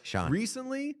until Sean,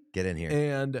 recently. Get in here.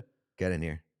 And get in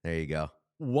here. There you go.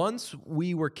 Once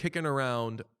we were kicking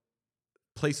around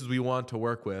places we want to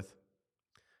work with,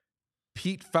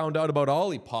 Pete found out about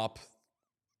Olipop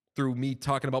through me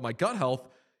talking about my gut health.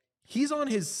 He's on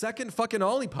his second fucking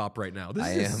Olipop right now. This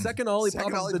is his second Olipop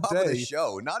of the day. Of the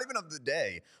show. Not even of the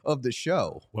day, of the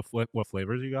show. What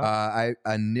flavors you got? I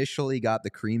initially got the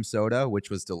cream soda, which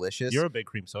was delicious. You're a big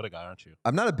cream soda guy, aren't you?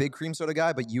 I'm not a big cream soda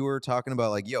guy, but you were talking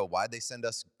about like, yo, why'd they send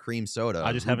us cream soda?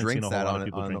 I just Who haven't seen drinks a whole that lot of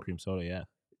people drink cream soda, yeah.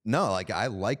 No, like I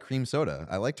like cream soda.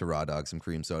 I like to raw dog some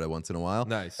cream soda once in a while.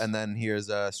 Nice. And then here's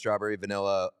strawberry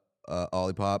vanilla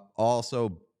Olipop.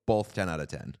 Also both 10 out of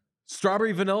 10.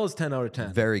 Strawberry vanilla is 10 out of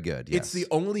 10. Very good, yes. It's the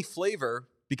only flavor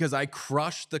because I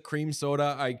crush the cream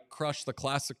soda. I crush the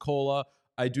classic cola.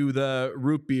 I do the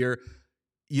root beer.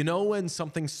 You know when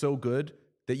something's so good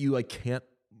that you like can't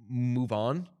move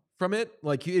on from it?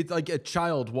 Like it's like a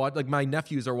child like my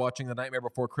nephews are watching The Nightmare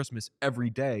Before Christmas every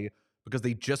day because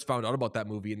they just found out about that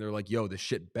movie and they're like, yo, this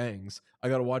shit bangs. I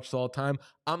got to watch it all the time.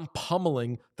 I'm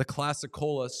pummeling the classic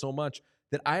cola so much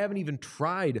that I haven't even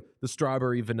tried the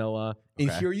strawberry vanilla. And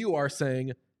here you are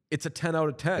saying it's a 10 out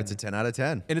of 10. It's a 10 out of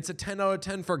 10. And it's a 10 out of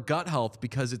 10 for gut health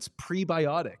because it's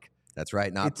prebiotic. That's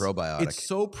right, not probiotic. It's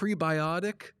so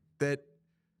prebiotic that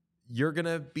you're going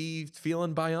to be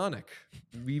feeling bionic.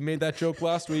 We made that joke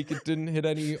last week. It didn't hit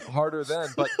any harder then.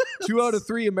 But 2 out of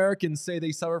 3 Americans say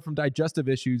they suffer from digestive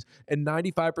issues, and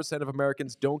 95% of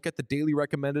Americans don't get the daily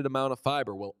recommended amount of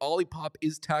fiber. Well, Olipop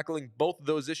is tackling both of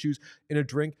those issues in a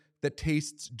drink that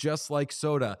tastes just like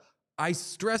soda. I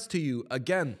stress to you,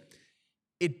 again,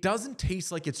 it doesn't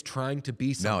taste like it's trying to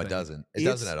be something. No, it doesn't. It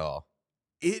doesn't at all.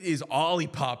 It is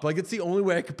Olipop. Like, it's the only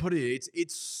way I could put it.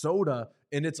 It's soda,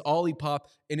 and it's Olipop,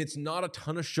 and it's not a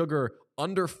ton of sugar,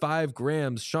 under 5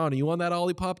 grams. Sean, are you on that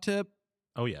Olipop tip?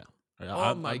 Oh, yeah.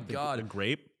 Oh, my God. A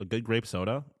good grape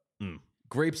soda.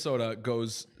 Grape soda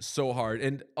goes so hard.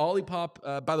 And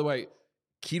Olipop, by the way,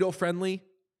 keto-friendly.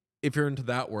 If you're into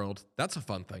that world, that's a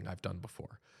fun thing I've done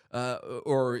before.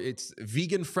 Or it's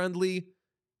vegan friendly.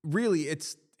 Really,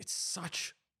 it's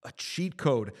such a cheat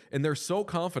code. And they're so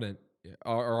confident,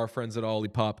 our friends at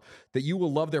Olipop, that you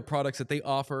will love their products, that they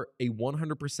offer a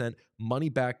 100% money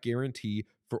back guarantee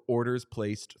for orders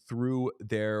placed through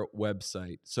their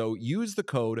website. So use the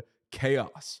code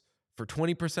CHAOS for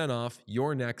 20% off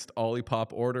your next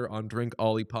Olipop order on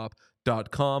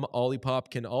drinkolipop.com.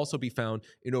 Olipop can also be found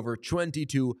in over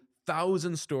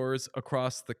 22,000 stores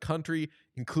across the country,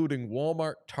 including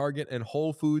Walmart, Target, and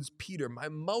Whole Foods. Peter, my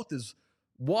mouth is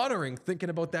watering thinking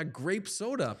about that grape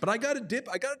soda, but I got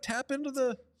to tap into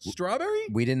the strawberry.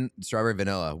 Strawberry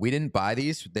vanilla. We didn't buy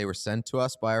these. They were sent to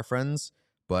us by our friends.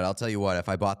 But I'll tell you what, if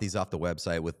I bought these off the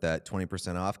website with that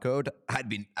 20% off code,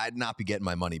 I'd not be getting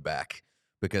my money back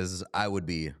because I would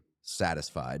be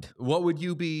satisfied. What would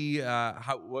you be,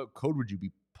 what code would you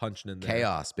be punching in there?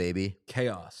 Chaos, baby.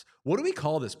 Chaos. What do we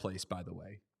call this place, by the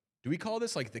way? Do we call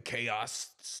this like the Chaos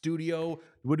Studio?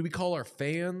 What do we call our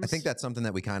fans? I think that's something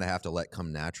that we kind of have to let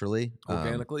come naturally.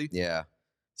 Organically? Yeah.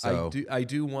 So I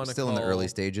do want to still in the early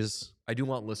stages. I do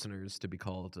want listeners to be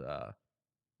called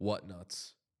What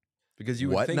Nuts. Because you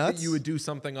would What think nuts? that you would do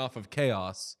something off of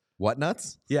Chaos. What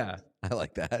nuts? Yeah. I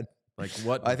like that. Like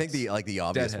what? I think the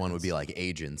obvious one would Deadheads. be like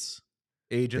agents.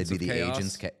 Agents They'd be of the Chaos.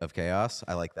 agents of chaos.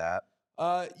 I like that.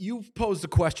 You posed a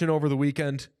question over the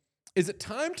weekend. Is it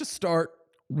time to start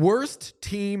worst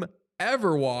team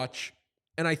ever watch?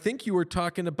 And I think you were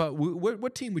talking about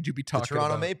what team would you be talking The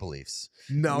Toronto about? Maple Leafs.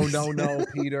 No,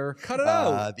 Peter. Cut it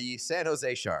out. The San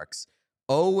Jose Sharks.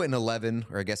 0-11,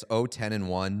 or I guess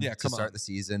 0-10-1 Yeah, to come start on. the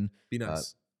season. Be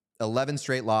nice. 11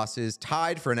 straight losses,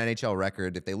 tied for an NHL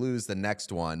record. If they lose the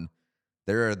next one,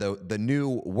 they're the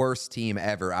new worst team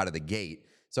ever out of the gate.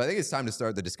 So I think it's time to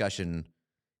start the discussion.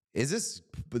 Is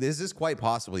this quite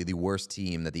possibly the worst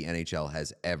team that the NHL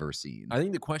has ever seen? I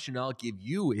think the question I'll give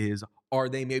you is, are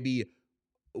they maybe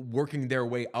working their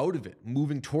way out of it,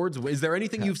 moving towards it? Is there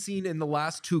anything you've seen in the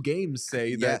last 2 games,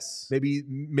 say, that maybe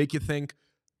make you think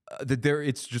that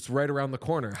it's just right around the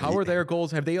corner? How are their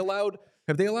goals? Have they allowed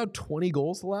 20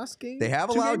 goals the last game? They have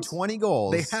 2 allowed games? 20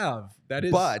 goals. They have. That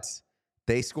is. But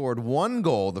they scored 1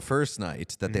 goal the first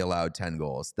night that they allowed 10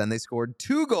 goals. Then they scored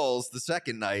 2 goals the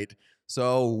second night.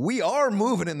 So we are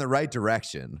moving in the right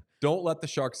direction. Don't let the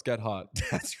Sharks get hot.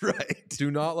 That's right.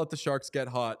 Do not let the Sharks get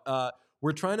hot.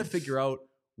 We're trying to figure out,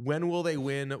 when will they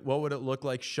win? What would it look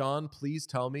like? Sean, please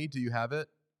tell me. Do you have it?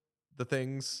 the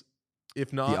things.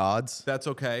 If not, The odds? that's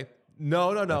okay. No,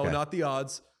 Okay. not the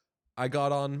odds. I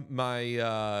got on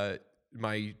my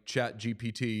my Chat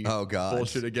GPT Oh, God.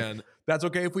 bullshit again. That's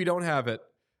okay if we don't have it.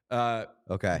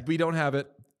 Okay. We don't have it.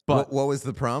 But What was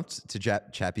the prompt to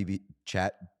Chat BBG?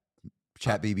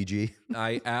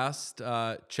 I asked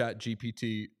Chat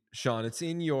GPT, Sean, it's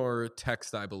in your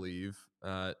text, I believe.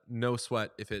 No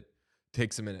sweat if it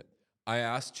takes a minute. I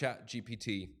asked Chat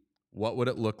GPT, what would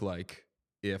it look like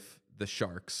if the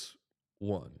Sharks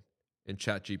won? And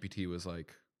Chat GPT was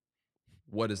like,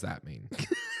 what does that mean?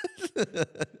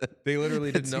 They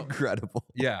literally didn't know. Incredible.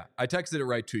 Yeah, I texted it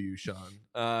right to you,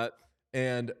 Sean.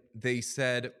 And they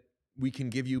said, we can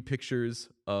give you pictures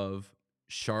of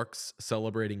Sharks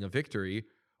celebrating a victory,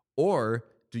 or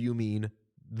do you mean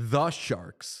the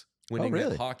Sharks winning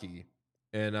really? at hockey?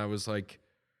 And I was like,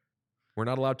 we're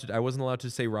not allowed to, I wasn't allowed to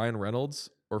say Ryan Reynolds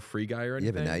or Free Guy or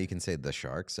anything. Yeah, but now you can say the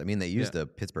Sharks. I mean, they used the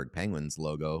Pittsburgh Penguins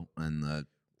logo and the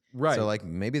Right. So like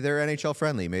maybe they're NHL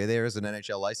friendly. Maybe there's an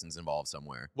NHL license involved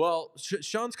somewhere. Well,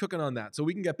 Sean's cooking on that, so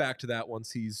we can get back to that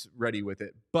once he's ready with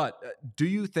it. But do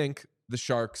you think the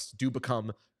Sharks do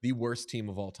become the worst team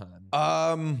of all time?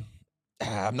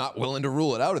 I'm not willing to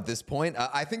rule it out at this point.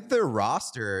 I think their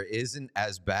roster isn't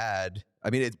as bad. I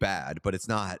mean, it's bad, but it's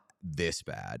not this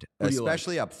bad, Who do you like?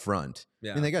 especially up front.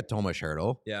 Yeah. I mean, they got Tomas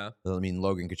Hertl. Yeah. I mean,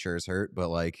 Logan Couture's hurt, but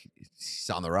like he's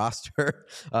on the roster.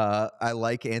 I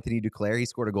like Anthony Duclair. He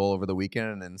scored a goal over the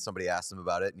weekend, and somebody asked him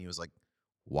about it, and he was like,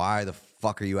 "Why the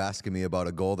fuck are you asking me about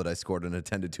a goal that I scored in a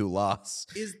 10-2 loss?"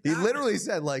 He literally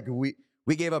said, "Like we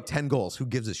gave up 10 goals. Who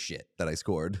gives a shit that I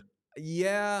scored?"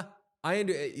 Yeah,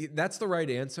 that's the right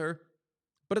answer,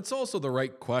 but it's also the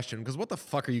right question, because what the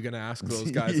fuck are you going to ask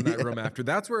those guys in that room after?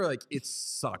 That's where like it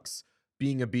sucks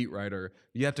being a beat writer.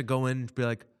 You have to go in and be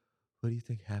like, "What do you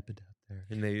think happened out there?"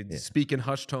 And they speak in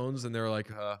hushed tones, and they're like,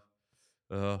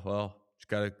 well, just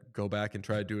got to go back and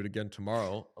try to do it again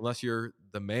tomorrow, unless you're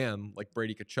the man like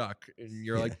Brady Tkachuk, and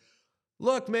you're like,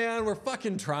 "Look, man, we're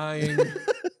fucking trying."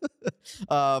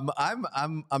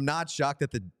 I'm not shocked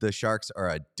that the Sharks are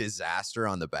a disaster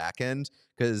on the back end,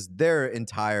 because their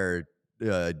entire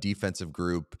defensive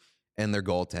group and their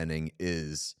goaltending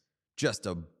is just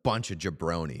a bunch of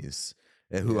jabronis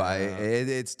who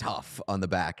it's tough on the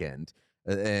back end.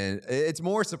 And it's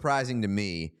more surprising to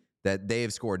me that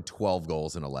they've scored 12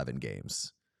 goals in 11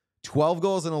 games. 12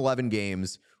 goals in 11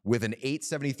 games with an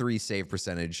 .873 save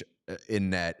percentage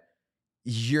in net.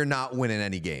 You're not winning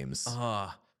any games.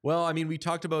 Well, I mean, we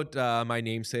talked about my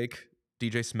namesake,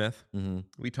 DJ Smith. Mm-hmm.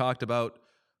 We talked about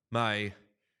my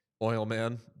oil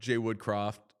man, Jay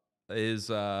Woodcroft, is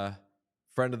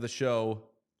friend of the show,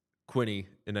 Quinny,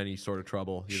 in any sort of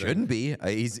trouble. Shouldn't be.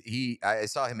 I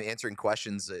saw him answering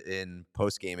questions in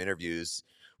post-game interviews,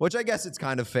 which I guess it's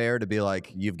kind of fair to be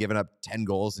like, you've given up 10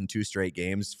 goals in 2 straight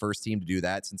games. First team to do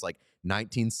that since like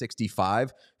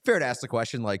 1965. Fair to ask the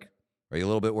question, like, are you a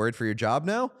little bit worried for your job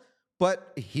now?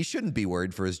 But he shouldn't be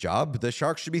worried for his job. The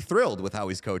Sharks should be thrilled with how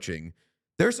he's coaching.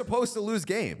 They're supposed to lose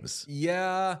games.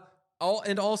 Yeah.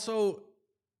 And also,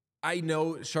 I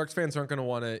know Sharks fans aren't going to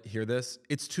want to hear this.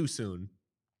 It's too soon.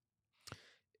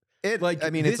 It's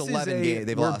 11 games.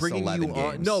 They've lost 11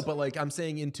 games. No, but like I'm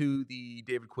saying into the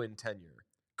David Quinn tenure.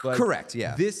 Like, correct,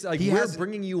 yeah. We're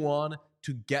bringing you on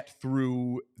to get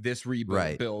through this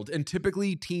rebuild. And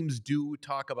typically teams do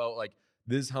talk about like,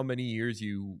 this is how many years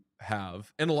you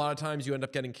have. And a lot of times you end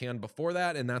up getting canned before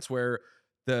that. And that's where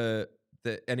the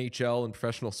NHL and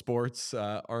professional sports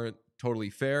aren't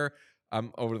totally fair.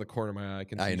 I'm over to the corner of my eye. I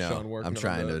can see Sean working. I'm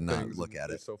trying to not things, look at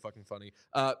it. It's so fucking funny.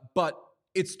 But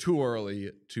it's too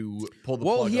early to pull the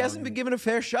plug. Well, he hasn't been given a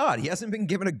fair shot. He hasn't been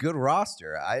given a good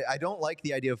roster. I don't like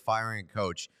the idea of firing a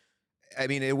coach. I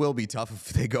mean, it will be tough if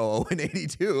they go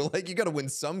 0-82. Like, you got to win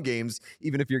some games,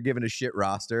 even if you're given a shit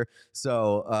roster.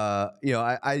 So,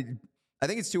 I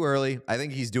think it's too early. I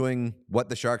think he's doing what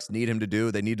the Sharks need him to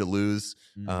do. They need to lose.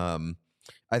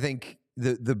 I think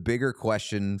the bigger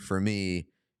question for me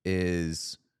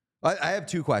is, I have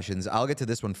 2 questions. I'll get to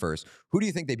this one first. Who do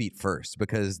you think they beat first?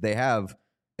 Because they have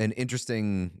an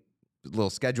interesting little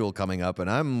schedule coming up, and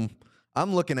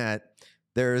I'm looking at,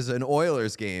 there's an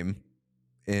Oilers game.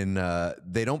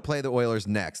 They don't play the Oilers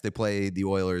next. They play the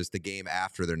Oilers the game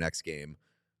after their next game.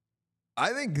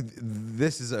 I think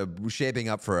this is shaping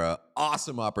up for an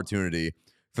awesome opportunity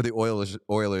for the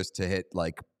Oilers to hit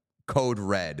like code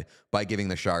red by giving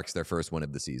the Sharks their first win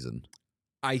of the season.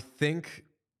 I think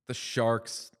the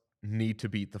Sharks need to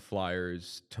beat the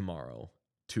Flyers tomorrow,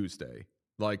 Tuesday.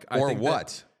 Like, I think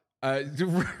what? Right,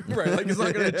 like it's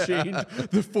not going to change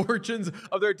the fortunes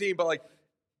of their team, but like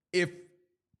if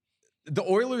the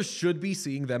Oilers should be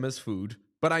seeing them as food,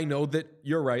 But I know that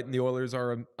you're right, and the Oilers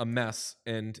are a mess.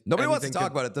 And Nobody wants to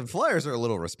talk about it. The Flyers are a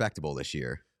little respectable this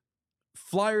year.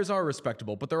 Flyers are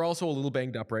respectable, but they're also a little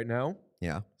banged up right now.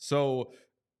 Yeah. So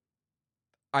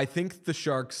I think the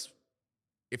Sharks,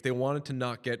 if they wanted to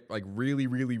not get like really,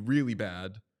 really, really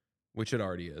bad, which it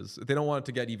already is, if they don't want it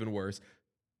to get even worse,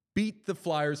 beat the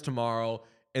Flyers tomorrow,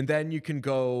 and then you can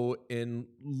go and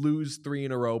lose 3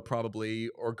 in a row probably,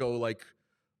 or go like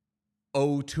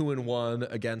 0-2-1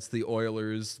 against the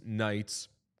Oilers, Knights,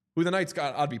 who the Knights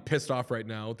got. I'd be pissed off right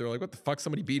now. They're like, what the fuck?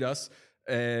 Somebody beat us.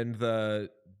 And the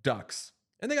Ducks.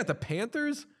 And they got the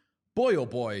Panthers. Boy, oh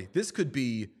boy, this could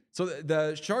be. So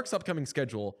the Sharks' upcoming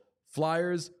schedule: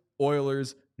 Flyers,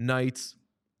 Oilers, Knights,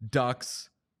 Ducks,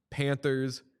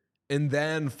 Panthers, and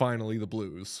then finally the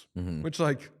Blues. Which,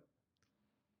 like,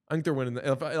 I think they're winning.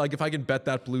 If I can bet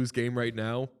that Blues game right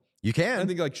now, you can. I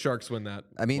think like Sharks win that.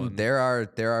 I mean, there are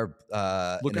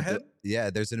look ahead.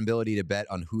 There's an ability to bet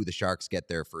on who the Sharks get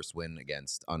their first win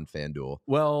against on FanDuel.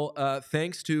 Well,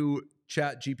 thanks to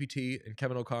ChatGPT and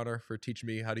Kevin O'Connor for teaching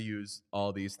me how to use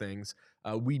all these things.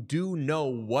 We do know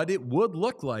what it would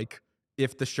look like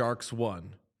if the Sharks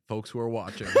won. Folks who are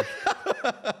watching.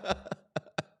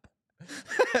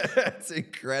 That's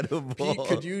incredible. Pete,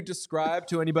 could you describe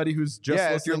to anybody who's just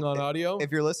listening on audio?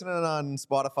 If you're listening on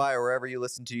Spotify or wherever you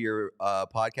listen to your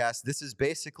podcast, this is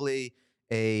basically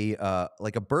a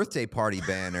birthday party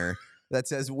banner that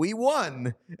says "We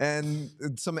won," and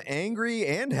some angry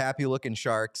and happy looking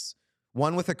sharks.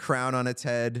 One with a crown on its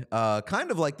head,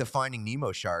 kind of like the Finding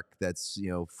Nemo shark. That's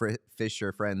fish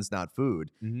are friends, not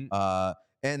food.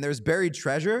 And there's buried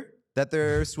treasure that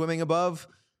they're swimming above.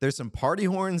 There's some party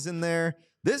horns in there.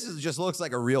 This just looks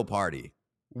like a real party.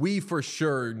 We for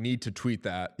sure need to tweet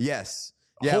that. Yes.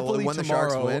 Yeah. Hopefully when tomorrow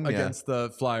the Sharks win against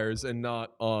the Flyers and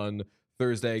not on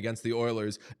Thursday against the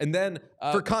Oilers. And then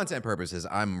for content purposes,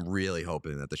 I'm really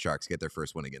hoping that the Sharks get their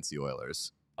first win against the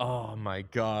Oilers. Oh my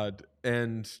God.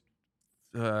 And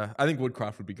I think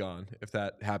Woodcroft would be gone if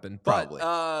that happened. Probably.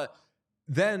 But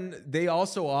then they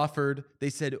also offered, they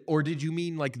said, or did you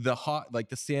mean like the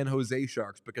San Jose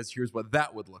Sharks? Because here's what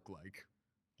that would look like.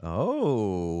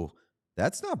 Oh,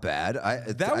 that's not bad.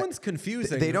 That one's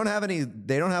confusing. They don't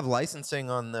have licensing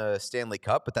on the Stanley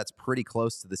Cup, but that's pretty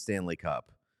close to the Stanley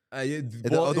Cup.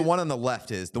 The one on the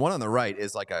left is. The one on the right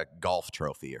is like a golf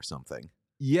trophy or something.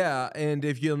 Yeah, and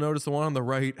if you'll notice, the one on the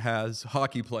right has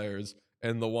hockey players,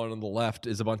 and the one on the left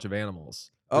is a bunch of animals.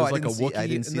 There's I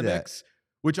didn't see that. Mix.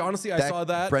 Which honestly, I saw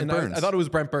that, Brent and Burns. I thought it was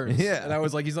Brent Burns. Yeah. And I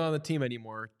was like, he's not on the team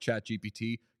anymore,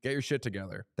 ChatGPT. Get your shit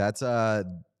together. That's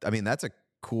that's a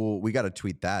cool. We got to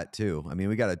tweet that too. I mean,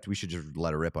 we should just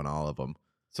let it rip on all of them.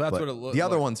 So that's what it looks like. The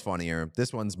other one's funnier.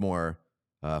 This one's more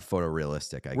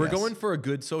photorealistic, I guess. We're going for a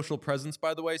good social presence,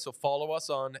 by the way, so follow us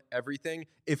on everything.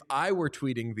 If I were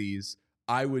tweeting these,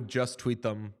 I would just tweet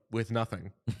them with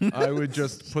nothing. I would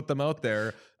just put them out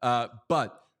there.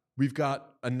 But we've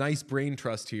got a nice brain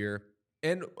trust here.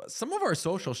 And some of our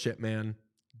social shit, man,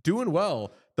 doing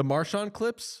well. The Marchand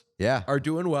clips are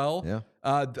doing well. Yeah.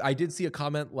 I did see a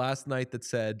comment last night that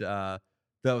said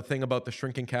the thing about the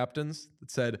shrinking captains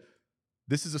that said,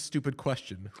 this is a stupid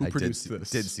question. Who produced this?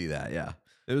 Did see that, yeah.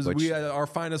 It was our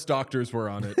finest doctors were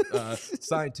on it,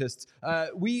 scientists.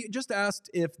 We just asked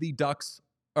if the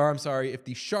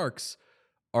Sharks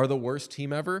are the worst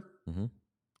team ever. Mm-hmm.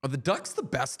 Are the Ducks the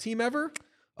best team ever?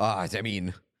 I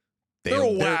mean, they're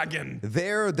a wagon.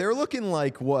 They're looking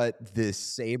like what the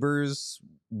Sabres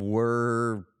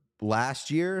were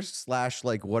last year /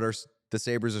 like what the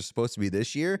Sabres are supposed to be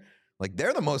this year. Like,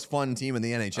 they're the most fun team in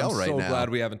the NHL right now. I'm so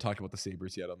glad we haven't talked about the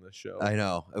Sabres yet on this show. I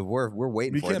know. We're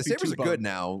waiting for it. The Sabres are good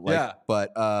now.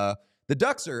 But the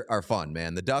Ducks are fun,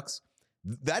 man. The Ducks,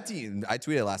 that team, I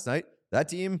tweeted last night, that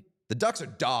team, the Ducks are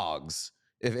dogs,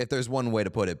 if there's one way to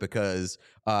put it, because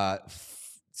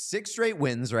 6 straight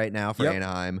wins right now for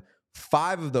Anaheim.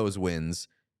 5 of those wins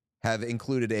have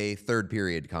included a third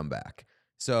period comeback.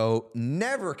 So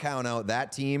never count out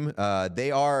that team. They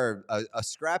are a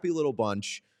scrappy little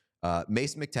bunch.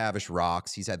 Mason McTavish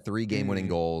rocks. He's had 3 game-winning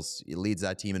goals. He leads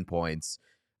that team in points.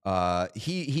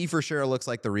 He for sure looks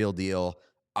like the real deal.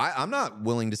 I'm not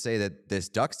willing to say that this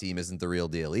Ducks team isn't the real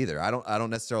deal either. I don't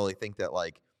necessarily think that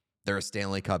like they're a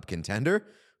Stanley Cup contender,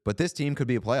 but this team could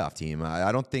be a playoff team.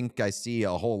 I don't think I see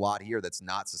a whole lot here that's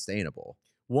not sustainable.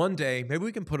 One day, maybe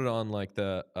we can put it on like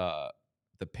the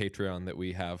Patreon that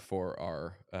we have for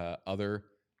our other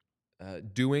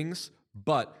doings.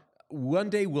 But one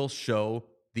day we'll show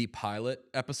the pilot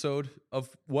episode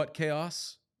of What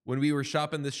Chaos. When we were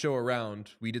shopping this show around,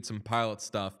 we did some pilot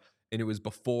stuff, and it was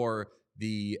before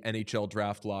the NHL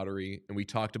draft lottery, and we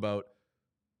talked about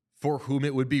for whom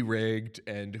it would be rigged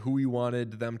and who he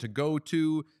wanted them to go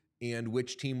to and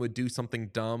which team would do something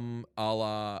dumb, a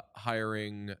la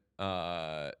hiring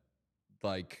a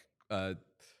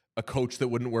coach that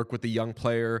wouldn't work with the young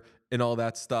player and all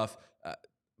that stuff.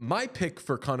 My pick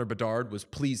for Connor Bedard was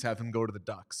please have him go to the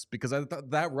Ducks, because I thought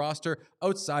that roster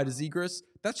outside of Zegras,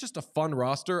 that's just a fun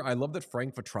roster. I love that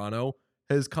Frank Vetrano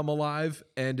has come alive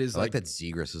and is I like that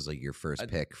Zegras is like your first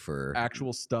pick for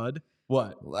actual stud.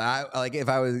 What?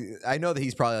 I know that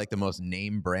he's probably like the most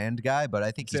name brand guy, but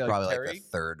I think he's probably like the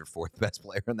third or fourth best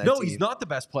player on that team. No, he's not the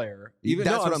best player.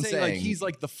 That's what I'm saying. Like, he's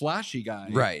like the flashy guy.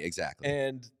 Right,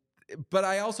 exactly. But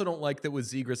I also don't like that with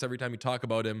Zegras, every time you talk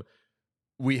about him,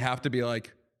 we have to be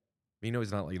like,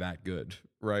 he's not like that good,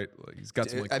 right? Like, he's got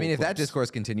some. Like, if that discourse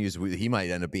continues, he might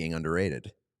end up being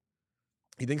underrated.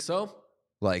 You think so?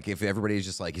 Like, if everybody's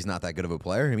just like, he's not that good of a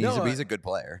player. I mean, he's a good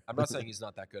player. I'm not saying he's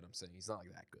not that good. I'm saying he's not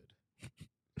like that good.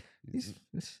 He's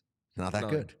not that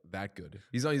good. That good.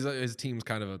 His team's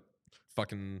kind of a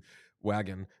fucking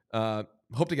wagon.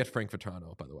 Hope to get Frank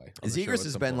Vetrano, by the way. Zegras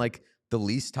has been like the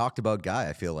least talked about guy,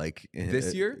 I feel like,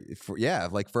 this year.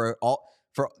 The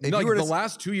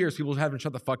last 2 years, people haven't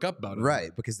shut the fuck up about it. Right,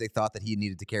 because they thought that he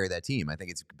needed to carry that team. I think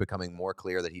it's becoming more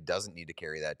clear that he doesn't need to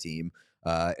carry that team.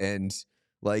 And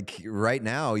like right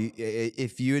now,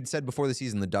 if you had said before the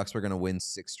season the Ducks were going to win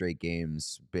 6 straight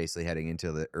games, basically heading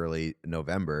into the early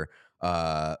November,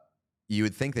 you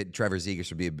would think that Trevor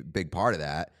Zegras would be a big part of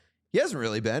that. He hasn't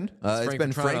really been. It's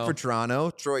been Frank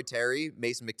Vetrano, Troy Terry,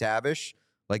 Mason McTavish,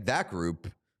 like that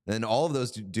group. And all of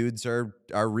those dudes are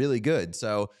really good.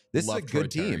 So this is a good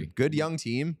team, good young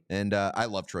team. And I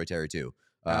love Troy Terry too.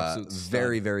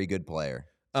 Very, very good player.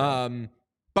 So.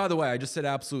 By the way, I just said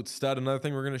absolute stud. Another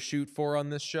thing we're going to shoot for on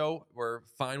this show, we're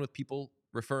fine with people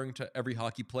referring to every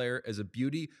hockey player as a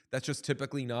beauty. That's just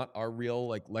typically not our real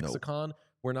like lexicon.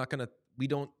 Nope. We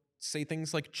don't say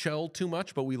things like chill too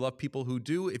much, but we love people who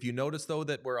do. If you notice though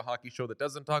that we're a hockey show that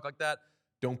doesn't talk like that,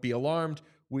 don't be alarmed.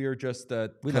 We are just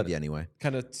we love you anyway.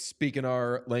 Kind of speaking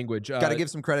our language. Got to give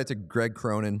some credit to Greg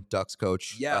Cronin, Ducks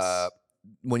coach. Yes.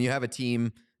 When you have a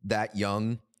team that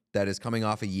young that is coming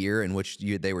off a year in which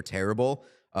they were terrible,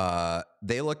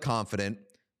 they look confident.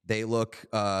 They look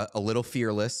a little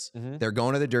fearless. Mm-hmm. They're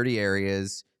going to the dirty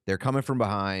areas. They're coming from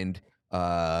behind.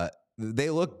 They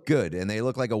look good, and they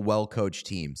look like a well-coached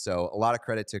team. So a lot of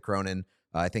credit to Cronin.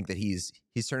 I think that he's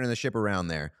turning the ship around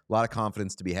there. A lot of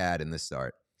confidence to be had in this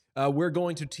start. We're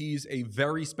going to tease a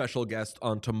very special guest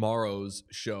on tomorrow's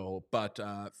show. But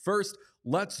first,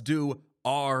 let's do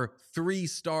our 3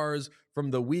 stars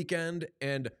from the weekend.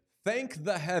 And thank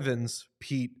the heavens,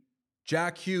 Pete,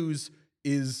 Jack Hughes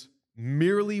is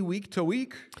merely week to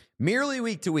week. Merely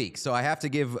week to week. So I have to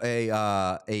give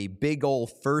a big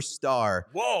old first star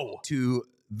to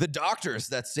the doctors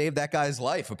that saved that guy's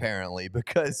life, apparently,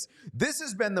 because this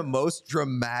has been the most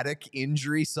dramatic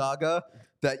injury saga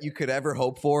that you could ever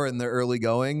hope for in the early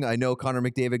going. I know Connor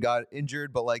McDavid got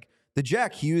injured, but like the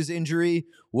Jack Hughes injury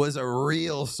was a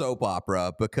real soap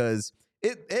opera because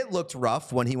it looked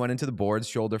rough when he went into the boards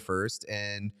shoulder first,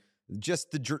 and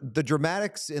just the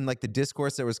dramatics and like the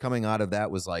discourse that was coming out of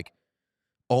that was like,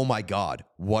 oh my God,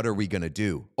 what are we gonna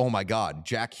do? Oh my God,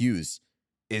 Jack Hughes,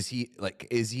 is he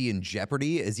in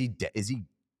jeopardy? Is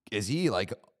he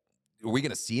like, are we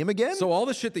gonna see him again? So all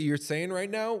the shit that you're saying right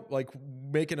now, like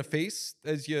making a face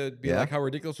as you be like, how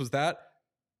ridiculous was that?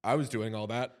 I was doing all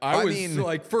that. I was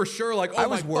like, for sure, like, oh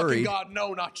my fucking God,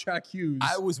 no, not Jack Hughes.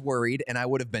 I was worried, and I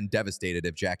would have been devastated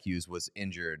if Jack Hughes was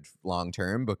injured long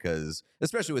term, because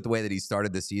especially with the way that he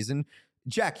started the season,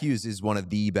 Jack Hughes is one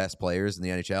of the best players in the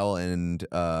NHL, and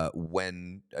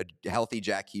when a healthy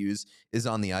Jack Hughes is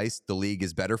on the ice, the league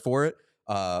is better for it.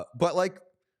 But like,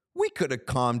 we could have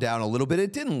calmed down a little bit.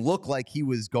 It didn't look like he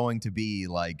was going to be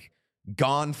like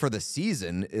gone for the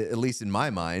season, at least in my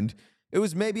mind. It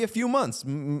was maybe a few months,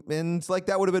 and like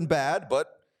that would have been bad, but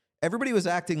everybody was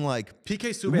acting like PK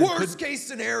Subban worst case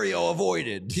scenario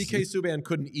avoided. PK Subban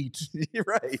couldn't eat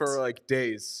right for like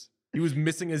days. He was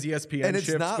missing his ESPN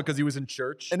shifts because he was in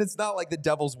church. And it's not like the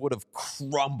Devils would have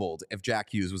crumbled if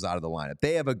Jack Hughes was out of the lineup.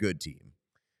 They have a good team.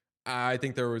 I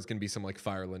think there was going to be some like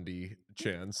Fire Lindy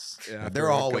chance. There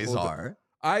always are.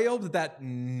 I hope that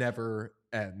never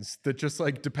ends. That just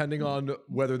like depending on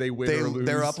whether they win or lose.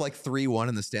 They're up like 3-1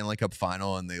 in the Stanley Cup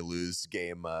final, and they lose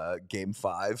game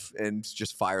 5, and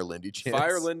just Fire Lindy chance.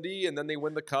 Fire Lindy, and then they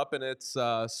win the cup, and it's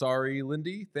sorry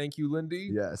Lindy, thank you Lindy.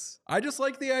 Yes. I just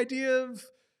like the idea of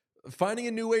finding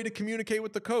a new way to communicate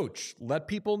with the coach. Let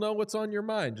people know what's on your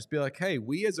mind. Just be like, hey,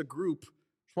 we as a group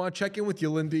just want to check in with you,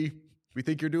 Lindy. We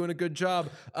think you're doing a good job.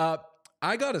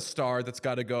 I got a star that's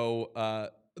got to go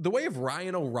the way of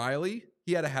Ryan O'Reilly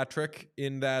He had a hat trick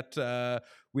in that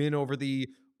win over the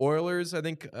Oilers. I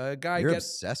think a guy. You're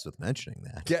obsessed with mentioning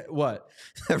that. Get what?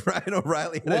 Ryan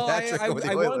O'Reilly had a hat trick over the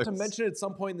I Oilers. wanted to mention it at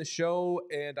some point in the show,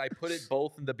 and I put it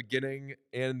both in the beginning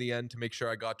and in the end to make sure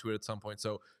I got to it at some point.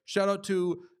 So shout out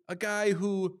to a guy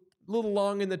who a little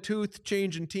long in the tooth,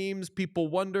 changing teams. People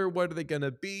wonder what are they going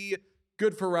to be.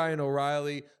 Good for Ryan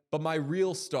O'Reilly. But my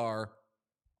real star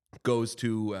goes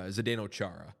to Zdeno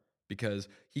Chara because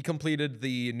he completed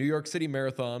the New York City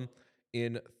Marathon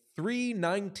in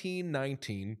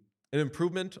 3:19:19, an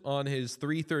improvement on his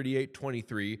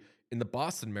 3:38:23 in the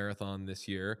Boston Marathon this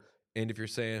year. And if you're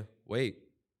saying, wait,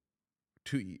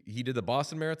 he did the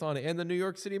Boston Marathon and the New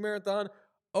York City Marathon?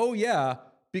 Oh, yeah,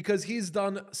 because he's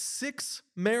done 6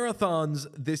 marathons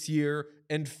this year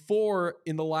and 4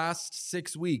 in the last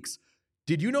 6 weeks.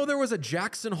 Did you know there was a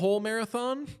Jackson Hole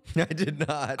Marathon? I did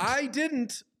not. I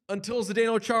didn't until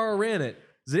Zdeno Chara ran it.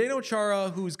 Zdeno Chara,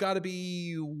 who's got to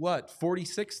be,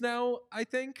 46 now, I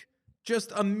think?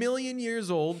 Just a million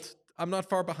years old. I'm not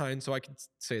far behind, so I can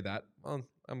say that. I'm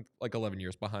like 11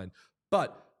 years behind.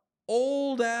 But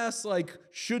old ass,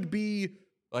 should be,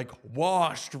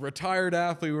 washed, retired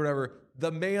athlete or whatever.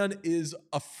 The man is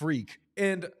a freak.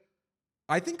 And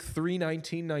I think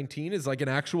 3:19:19 is an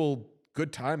actual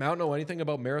good time. I don't know anything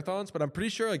about marathons, but I'm pretty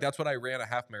sure that's what I ran a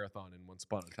half marathon in once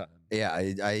upon a time. Yeah,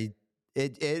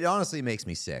 it honestly makes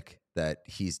me sick that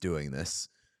he's doing this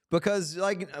because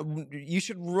you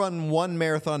should run 1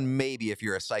 marathon maybe if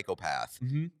you're a psychopath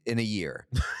in a year.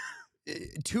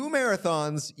 2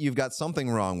 marathons, you've got something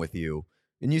wrong with you.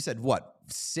 And you said what?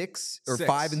 6 or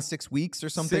 5 in 6 weeks or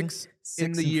something? 6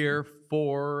 in the year,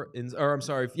 4 in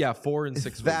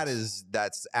 6 weeks.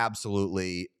 That's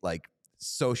absolutely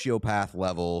sociopath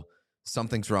level.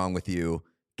 Something's wrong with you.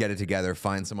 Get it together.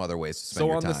 Find some other ways to spend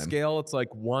your time. So on the scale, it's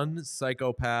 1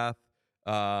 psychopath.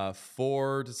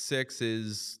 4 to 6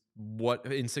 is what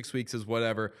in 6 weeks is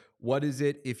whatever. What is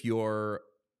it if you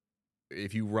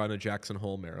run a Jackson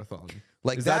Hole Marathon?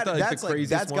 That's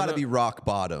got to be rock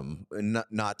bottom,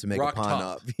 not to make rock a pun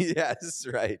top. up. Yes,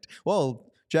 right.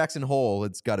 Well, Jackson Hole,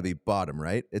 it's got to be bottom,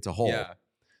 right? It's a hole. Yeah,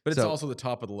 but it's also the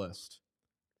top of the list.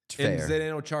 Fair. And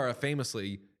Zdeno Chara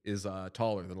famously is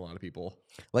taller than a lot of people.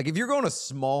 If you're going to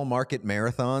small market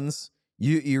marathons,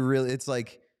 you really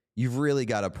you've really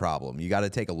got a problem. You got to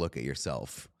take a look at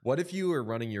yourself. What if you were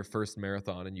running your first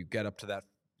marathon and you get up to that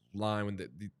line when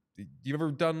you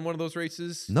ever done one of those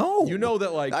races? No. You know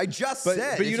that I just said,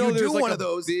 but if you know you there's do one of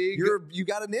those, you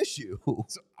got an issue.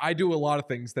 So I do a lot of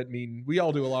things that mean we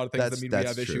all do a lot of things that mean we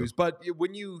have true. issues. But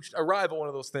when you arrive at one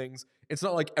of those things, it's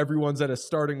not like everyone's at a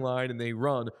starting line and they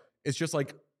run. It's just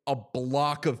a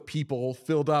block of people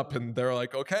filled up and they're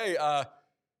like, okay,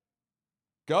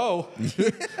 go.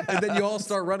 And then you all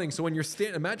start running. So when you're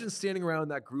imagine standing around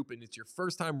that group and it's your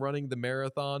first time running the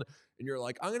marathon and you're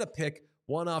like, I'm going to pick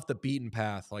one off the beaten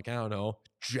path. I don't know,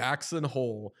 Jackson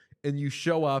Hole. And you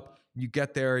show up, you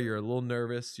get there, you're a little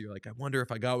nervous. You're like, I wonder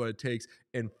if I got what it takes.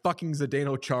 And fucking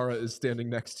Zdeno Chara is standing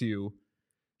next to you.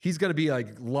 He's going to be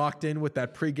locked in with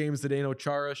that pregame Zdeno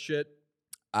Chara shit.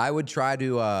 I would try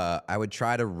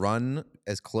to run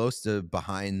as close to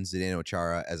behind Zdeno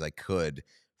Chara as I could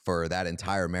for that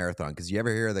entire marathon. Because you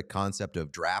ever hear the concept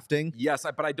of drafting? Yes,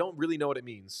 but I don't really know what it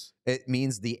means. It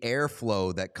means the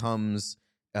airflow that comes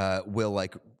will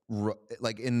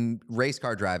in race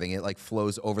car driving, it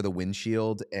flows over the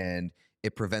windshield and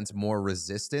it prevents more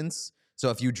resistance. So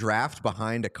if you draft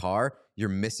behind a car, you're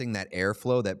missing that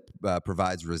airflow that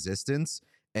provides resistance.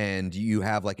 And you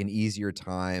have an easier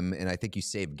time, and I think you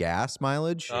save gas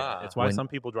mileage. Yeah, it's why some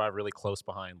people drive really close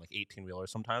behind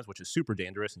 18-wheelers sometimes, which is super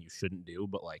dangerous and you shouldn't do.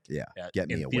 But get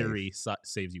me in away. theory,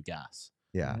 saves you gas.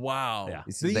 Yeah. Wow. Yeah.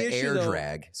 It's the air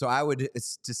drag. So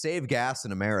to save gas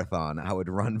in a marathon, I would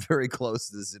run very close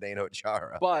to the Zdeno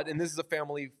Chara. But, and this is a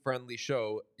family-friendly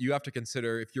show, you have to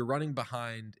consider if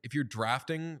you're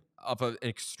drafting of an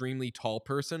extremely tall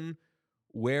person,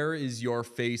 where is your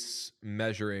face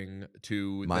measuring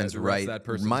to Mine's the right. rest of that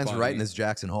person's Mine's body? right in this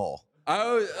Jackson Hole.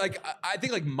 I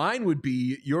think mine would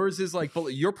be, yours is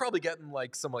you're probably getting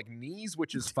some knees,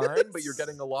 which is fine, but you're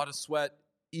getting a lot of sweat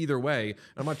either way.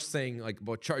 I'm not just saying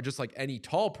just any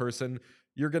tall person,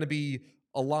 you're going to be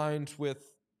aligned with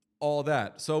all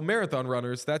that. So marathon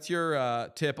runners, that's your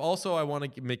tip. Also, I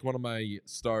want to make one of my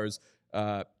stars,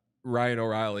 Ryan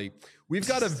O'Reilly. We've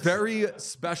got a very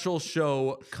special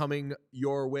show coming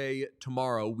your way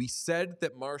tomorrow. We said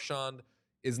that Marchand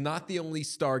is not the only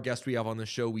star guest we have on the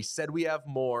show. We said we have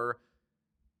more.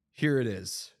 Here it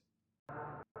is.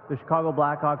 The Chicago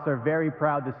Blackhawks are very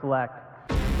proud to select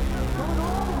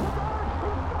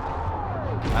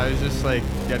I was just like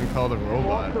getting called a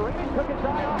robot.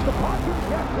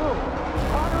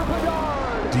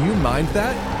 Do you mind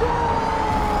that?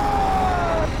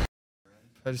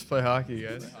 I just play hockey,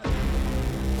 guys.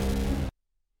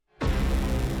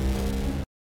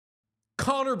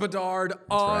 Connor Bedard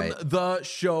on the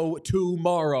show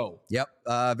tomorrow. Yep.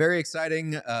 Very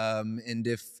exciting. And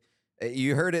if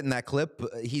you heard it in that clip,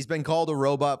 he's been called a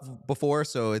robot before,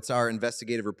 so it's our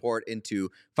investigative report into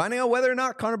finding out whether or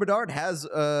not Connor Bedard has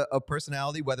a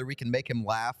personality, whether we can make him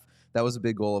laugh. That was a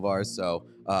big goal of ours. So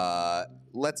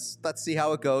let's see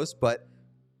how it goes. But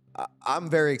I'm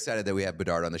very excited that we have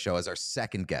Bedard on the show as our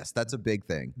second guest. That's a big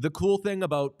thing. The cool thing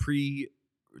about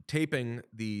taping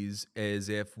these is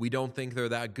if we don't think they're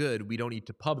that good, we don't need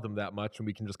to pub them that much and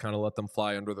we can just kind of let them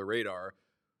fly under the radar.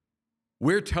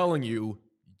 We're telling you,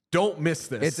 don't miss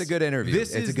this. It's a good interview.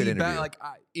 It's a good interview.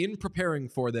 In preparing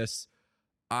for this,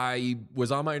 I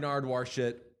was on my Nardwar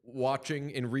shit,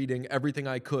 watching and reading everything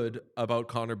I could about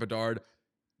Connor Bedard.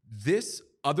 This,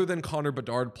 other than Connor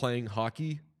Bedard playing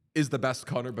hockey, is the best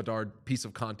Connor Bedard piece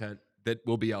of content that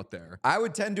will be out there. I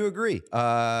would tend to agree.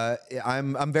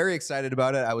 I'm very excited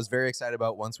about it. I was very excited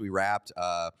about once we wrapped.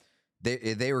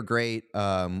 They were great.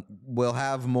 We'll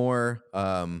have more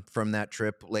from that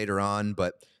trip later on,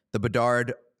 but the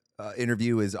Bedard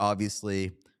interview is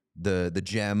obviously the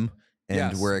gem,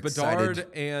 and we're excited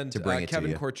Bedard and to bring it Kevin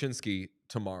to you. Korchinski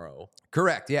tomorrow.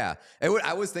 Correct. Yeah.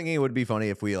 I was thinking it would be funny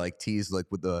if we teased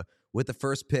with the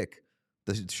first pick,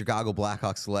 the Chicago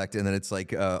Blackhawks select, and then it's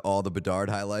all the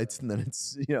Bedard highlights, and then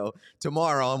it's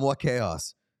tomorrow on What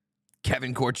Chaos,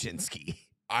 Kevin Korchinski.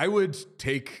 I would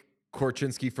take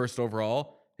Korchinski first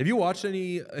overall. Have you watched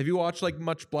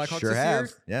much Blackhawks Sure this have. year?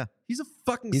 Yeah. He's a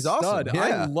fucking He's stud. awesome.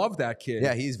 Yeah. I love that kid.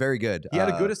 Yeah, he's very good. He had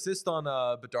a good assist on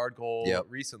a Bedard goal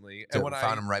recently. And when I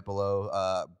found him right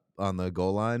below on the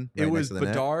goal line. It was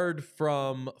Bedard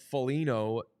from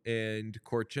Foligno and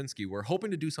Korchinski. We're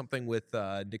hoping to do something with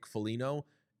Nick Foligno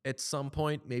at some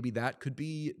point. Maybe that could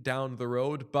be down the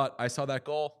road. But I saw that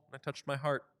goal and I touched my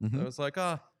heart. I was like,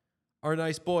 our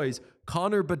nice boys.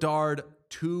 Connor Bedard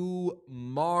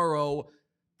tomorrow.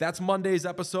 That's Monday's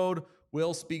episode.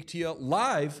 We'll speak to you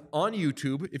live on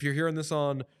YouTube. If you're hearing this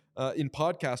on in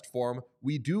podcast form,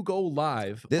 we do go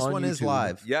live. This on one YouTube. is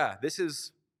live. Yeah, this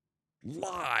is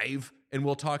live, and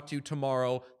we'll talk to you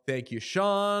tomorrow. Thank you,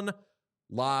 Sean.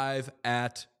 Live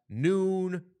at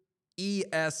noon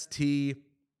EST.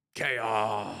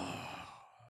 Chaos.